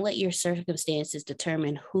obstacles and don't let your circumstances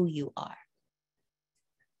determine who you are.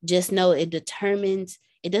 Just know it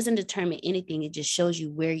doesn't determine anything. It just shows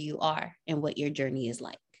you where you are and what your journey is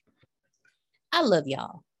like. I love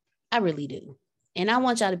y'all. I really do. And I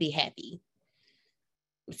want y'all to be happy.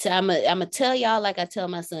 So I'm gonna tell y'all, like I tell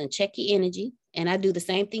my son, check your energy. And I do the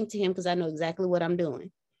same thing to him because I know exactly what I'm doing.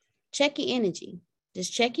 Check your energy.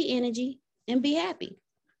 Just check your energy and be happy.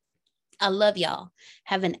 I love y'all.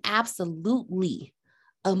 Have an absolutely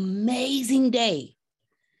amazing day.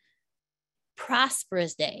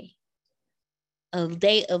 Prosperous day. A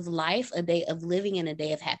day of life, a day of living, and a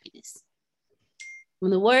day of happiness.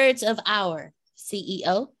 In the words of our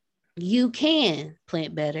CEO, you can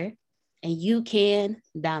plant better and you can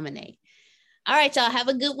dominate. All right, y'all, have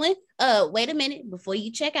a good one. Wait a minute before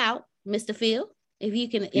you check out, Mr. Phil, if you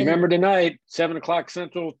can. Remember tonight, 7 o'clock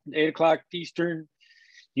Central, 8 o'clock Eastern,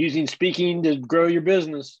 using speaking to grow your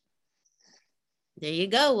business. There you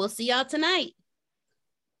go. We'll see y'all tonight.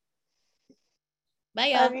 Bye,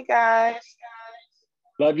 y'all. Love you guys.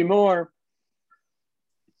 Love you more.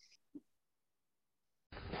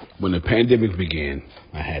 When the pandemic began,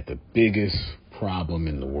 I had the biggest problem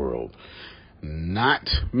in the world. Not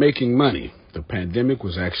making money. The pandemic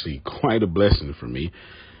was actually quite a blessing for me,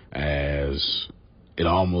 as it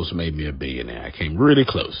almost made me a billionaire. I came really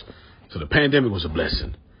close. So the pandemic was a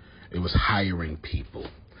blessing. It was hiring people.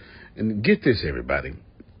 And get this, everybody.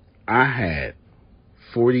 I had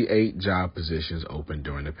 48 job positions open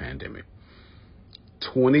during the pandemic.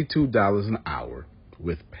 $22 an hour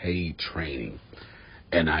with paid training.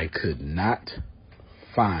 And I could not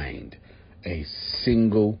find a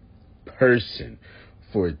single person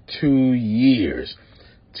for 2 years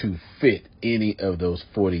to fit any of those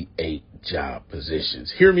 48 job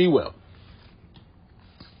positions. Hear me well.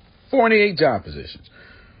 48 job positions,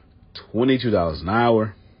 $22 an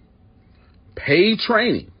hour, paid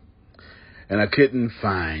training, and I couldn't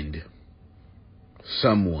find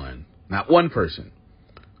someone, not one person,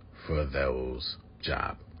 for those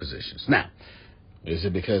job positions. Now, is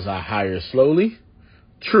it because I hire slowly?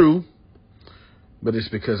 True. But it's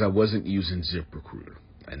because I wasn't using ZipRecruiter,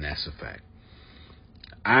 and that's a fact.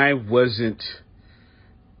 I wasn't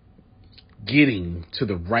getting to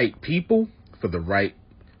the right people for the right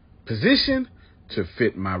position to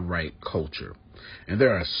fit my right culture. And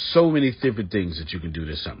there are so many different things that you can do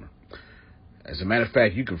this summer. As a matter of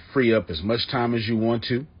fact, you can free up as much time as you want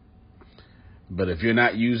to. But if you're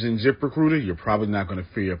not using ZipRecruiter, you're probably not going to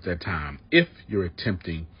free up that time if you're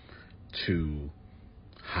attempting to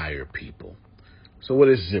hire people. So what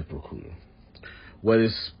is ZipRecruiter? What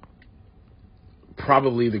is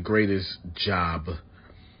probably the greatest job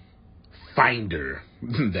finder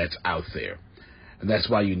that's out there. And that's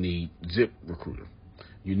why you need ZipRecruiter.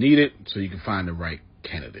 You need it so you can find the right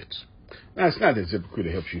candidates. Now, it's not that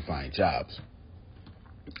ZipRecruiter helps you find jobs.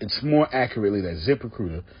 It's more accurately that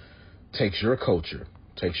ZipRecruiter takes your culture,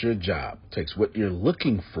 takes your job, takes what you're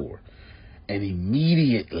looking for, and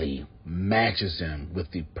immediately matches them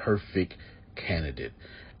with the perfect candidate.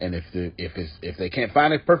 And if they can't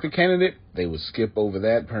find a perfect candidate, they will skip over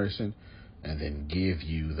that person and then give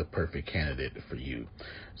you the perfect candidate for you.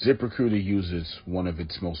 ZipRecruiter uses one of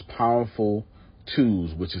its most powerful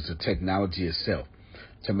tools, which is the technology itself,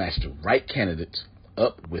 to match the right candidates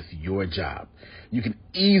up with your job. You can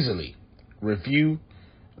easily review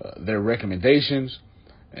their recommendations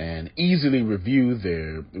and easily review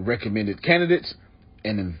their recommended candidates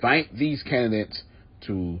and invite these candidates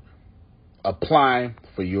to apply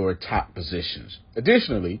for your top positions.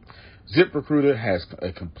 Additionally, ZipRecruiter has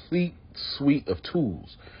a complete suite of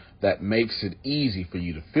tools that makes it easy for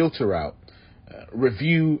you to filter out,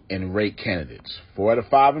 review, and rate candidates. 4 out of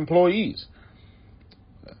 5 employees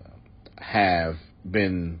have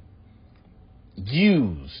been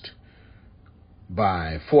used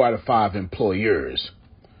by 4 out of 5 employers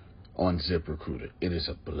on ZipRecruiter. It is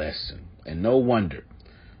a blessing. And no wonder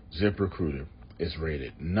ZipRecruiter is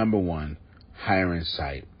rated #1 hiring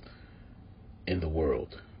site in the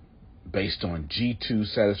world based on G2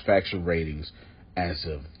 satisfaction ratings as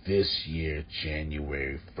of this year,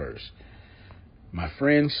 January 1st. My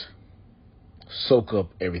friends, soak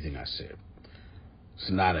up everything I said.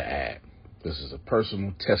 It's not an ad. This is a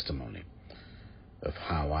personal testimony of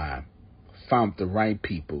how I found the right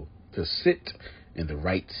people to sit in the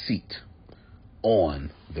right seat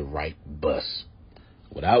on the right bus.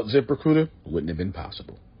 Without ZipRecruiter, it wouldn't have been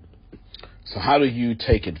possible. So how do you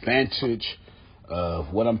take advantage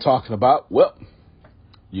of what I'm talking about? Well,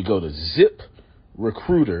 you go to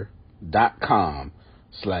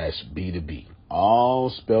ZipRecruiter.com/B2B. All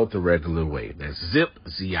spelled the regular way. That's Zip,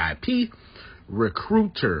 Z-I-P,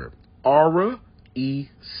 Recruiter, Aura,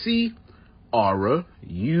 E-C, Aura,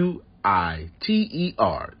 U-I-T-E-R.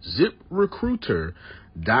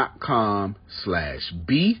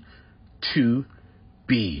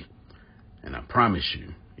 ZipRecruiter.com/B2B. And I promise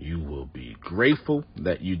you, you will be grateful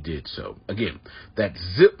that you did so. Again, that's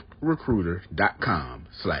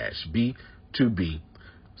ZipRecruiter.com/B2B.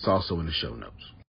 It's also in the show notes.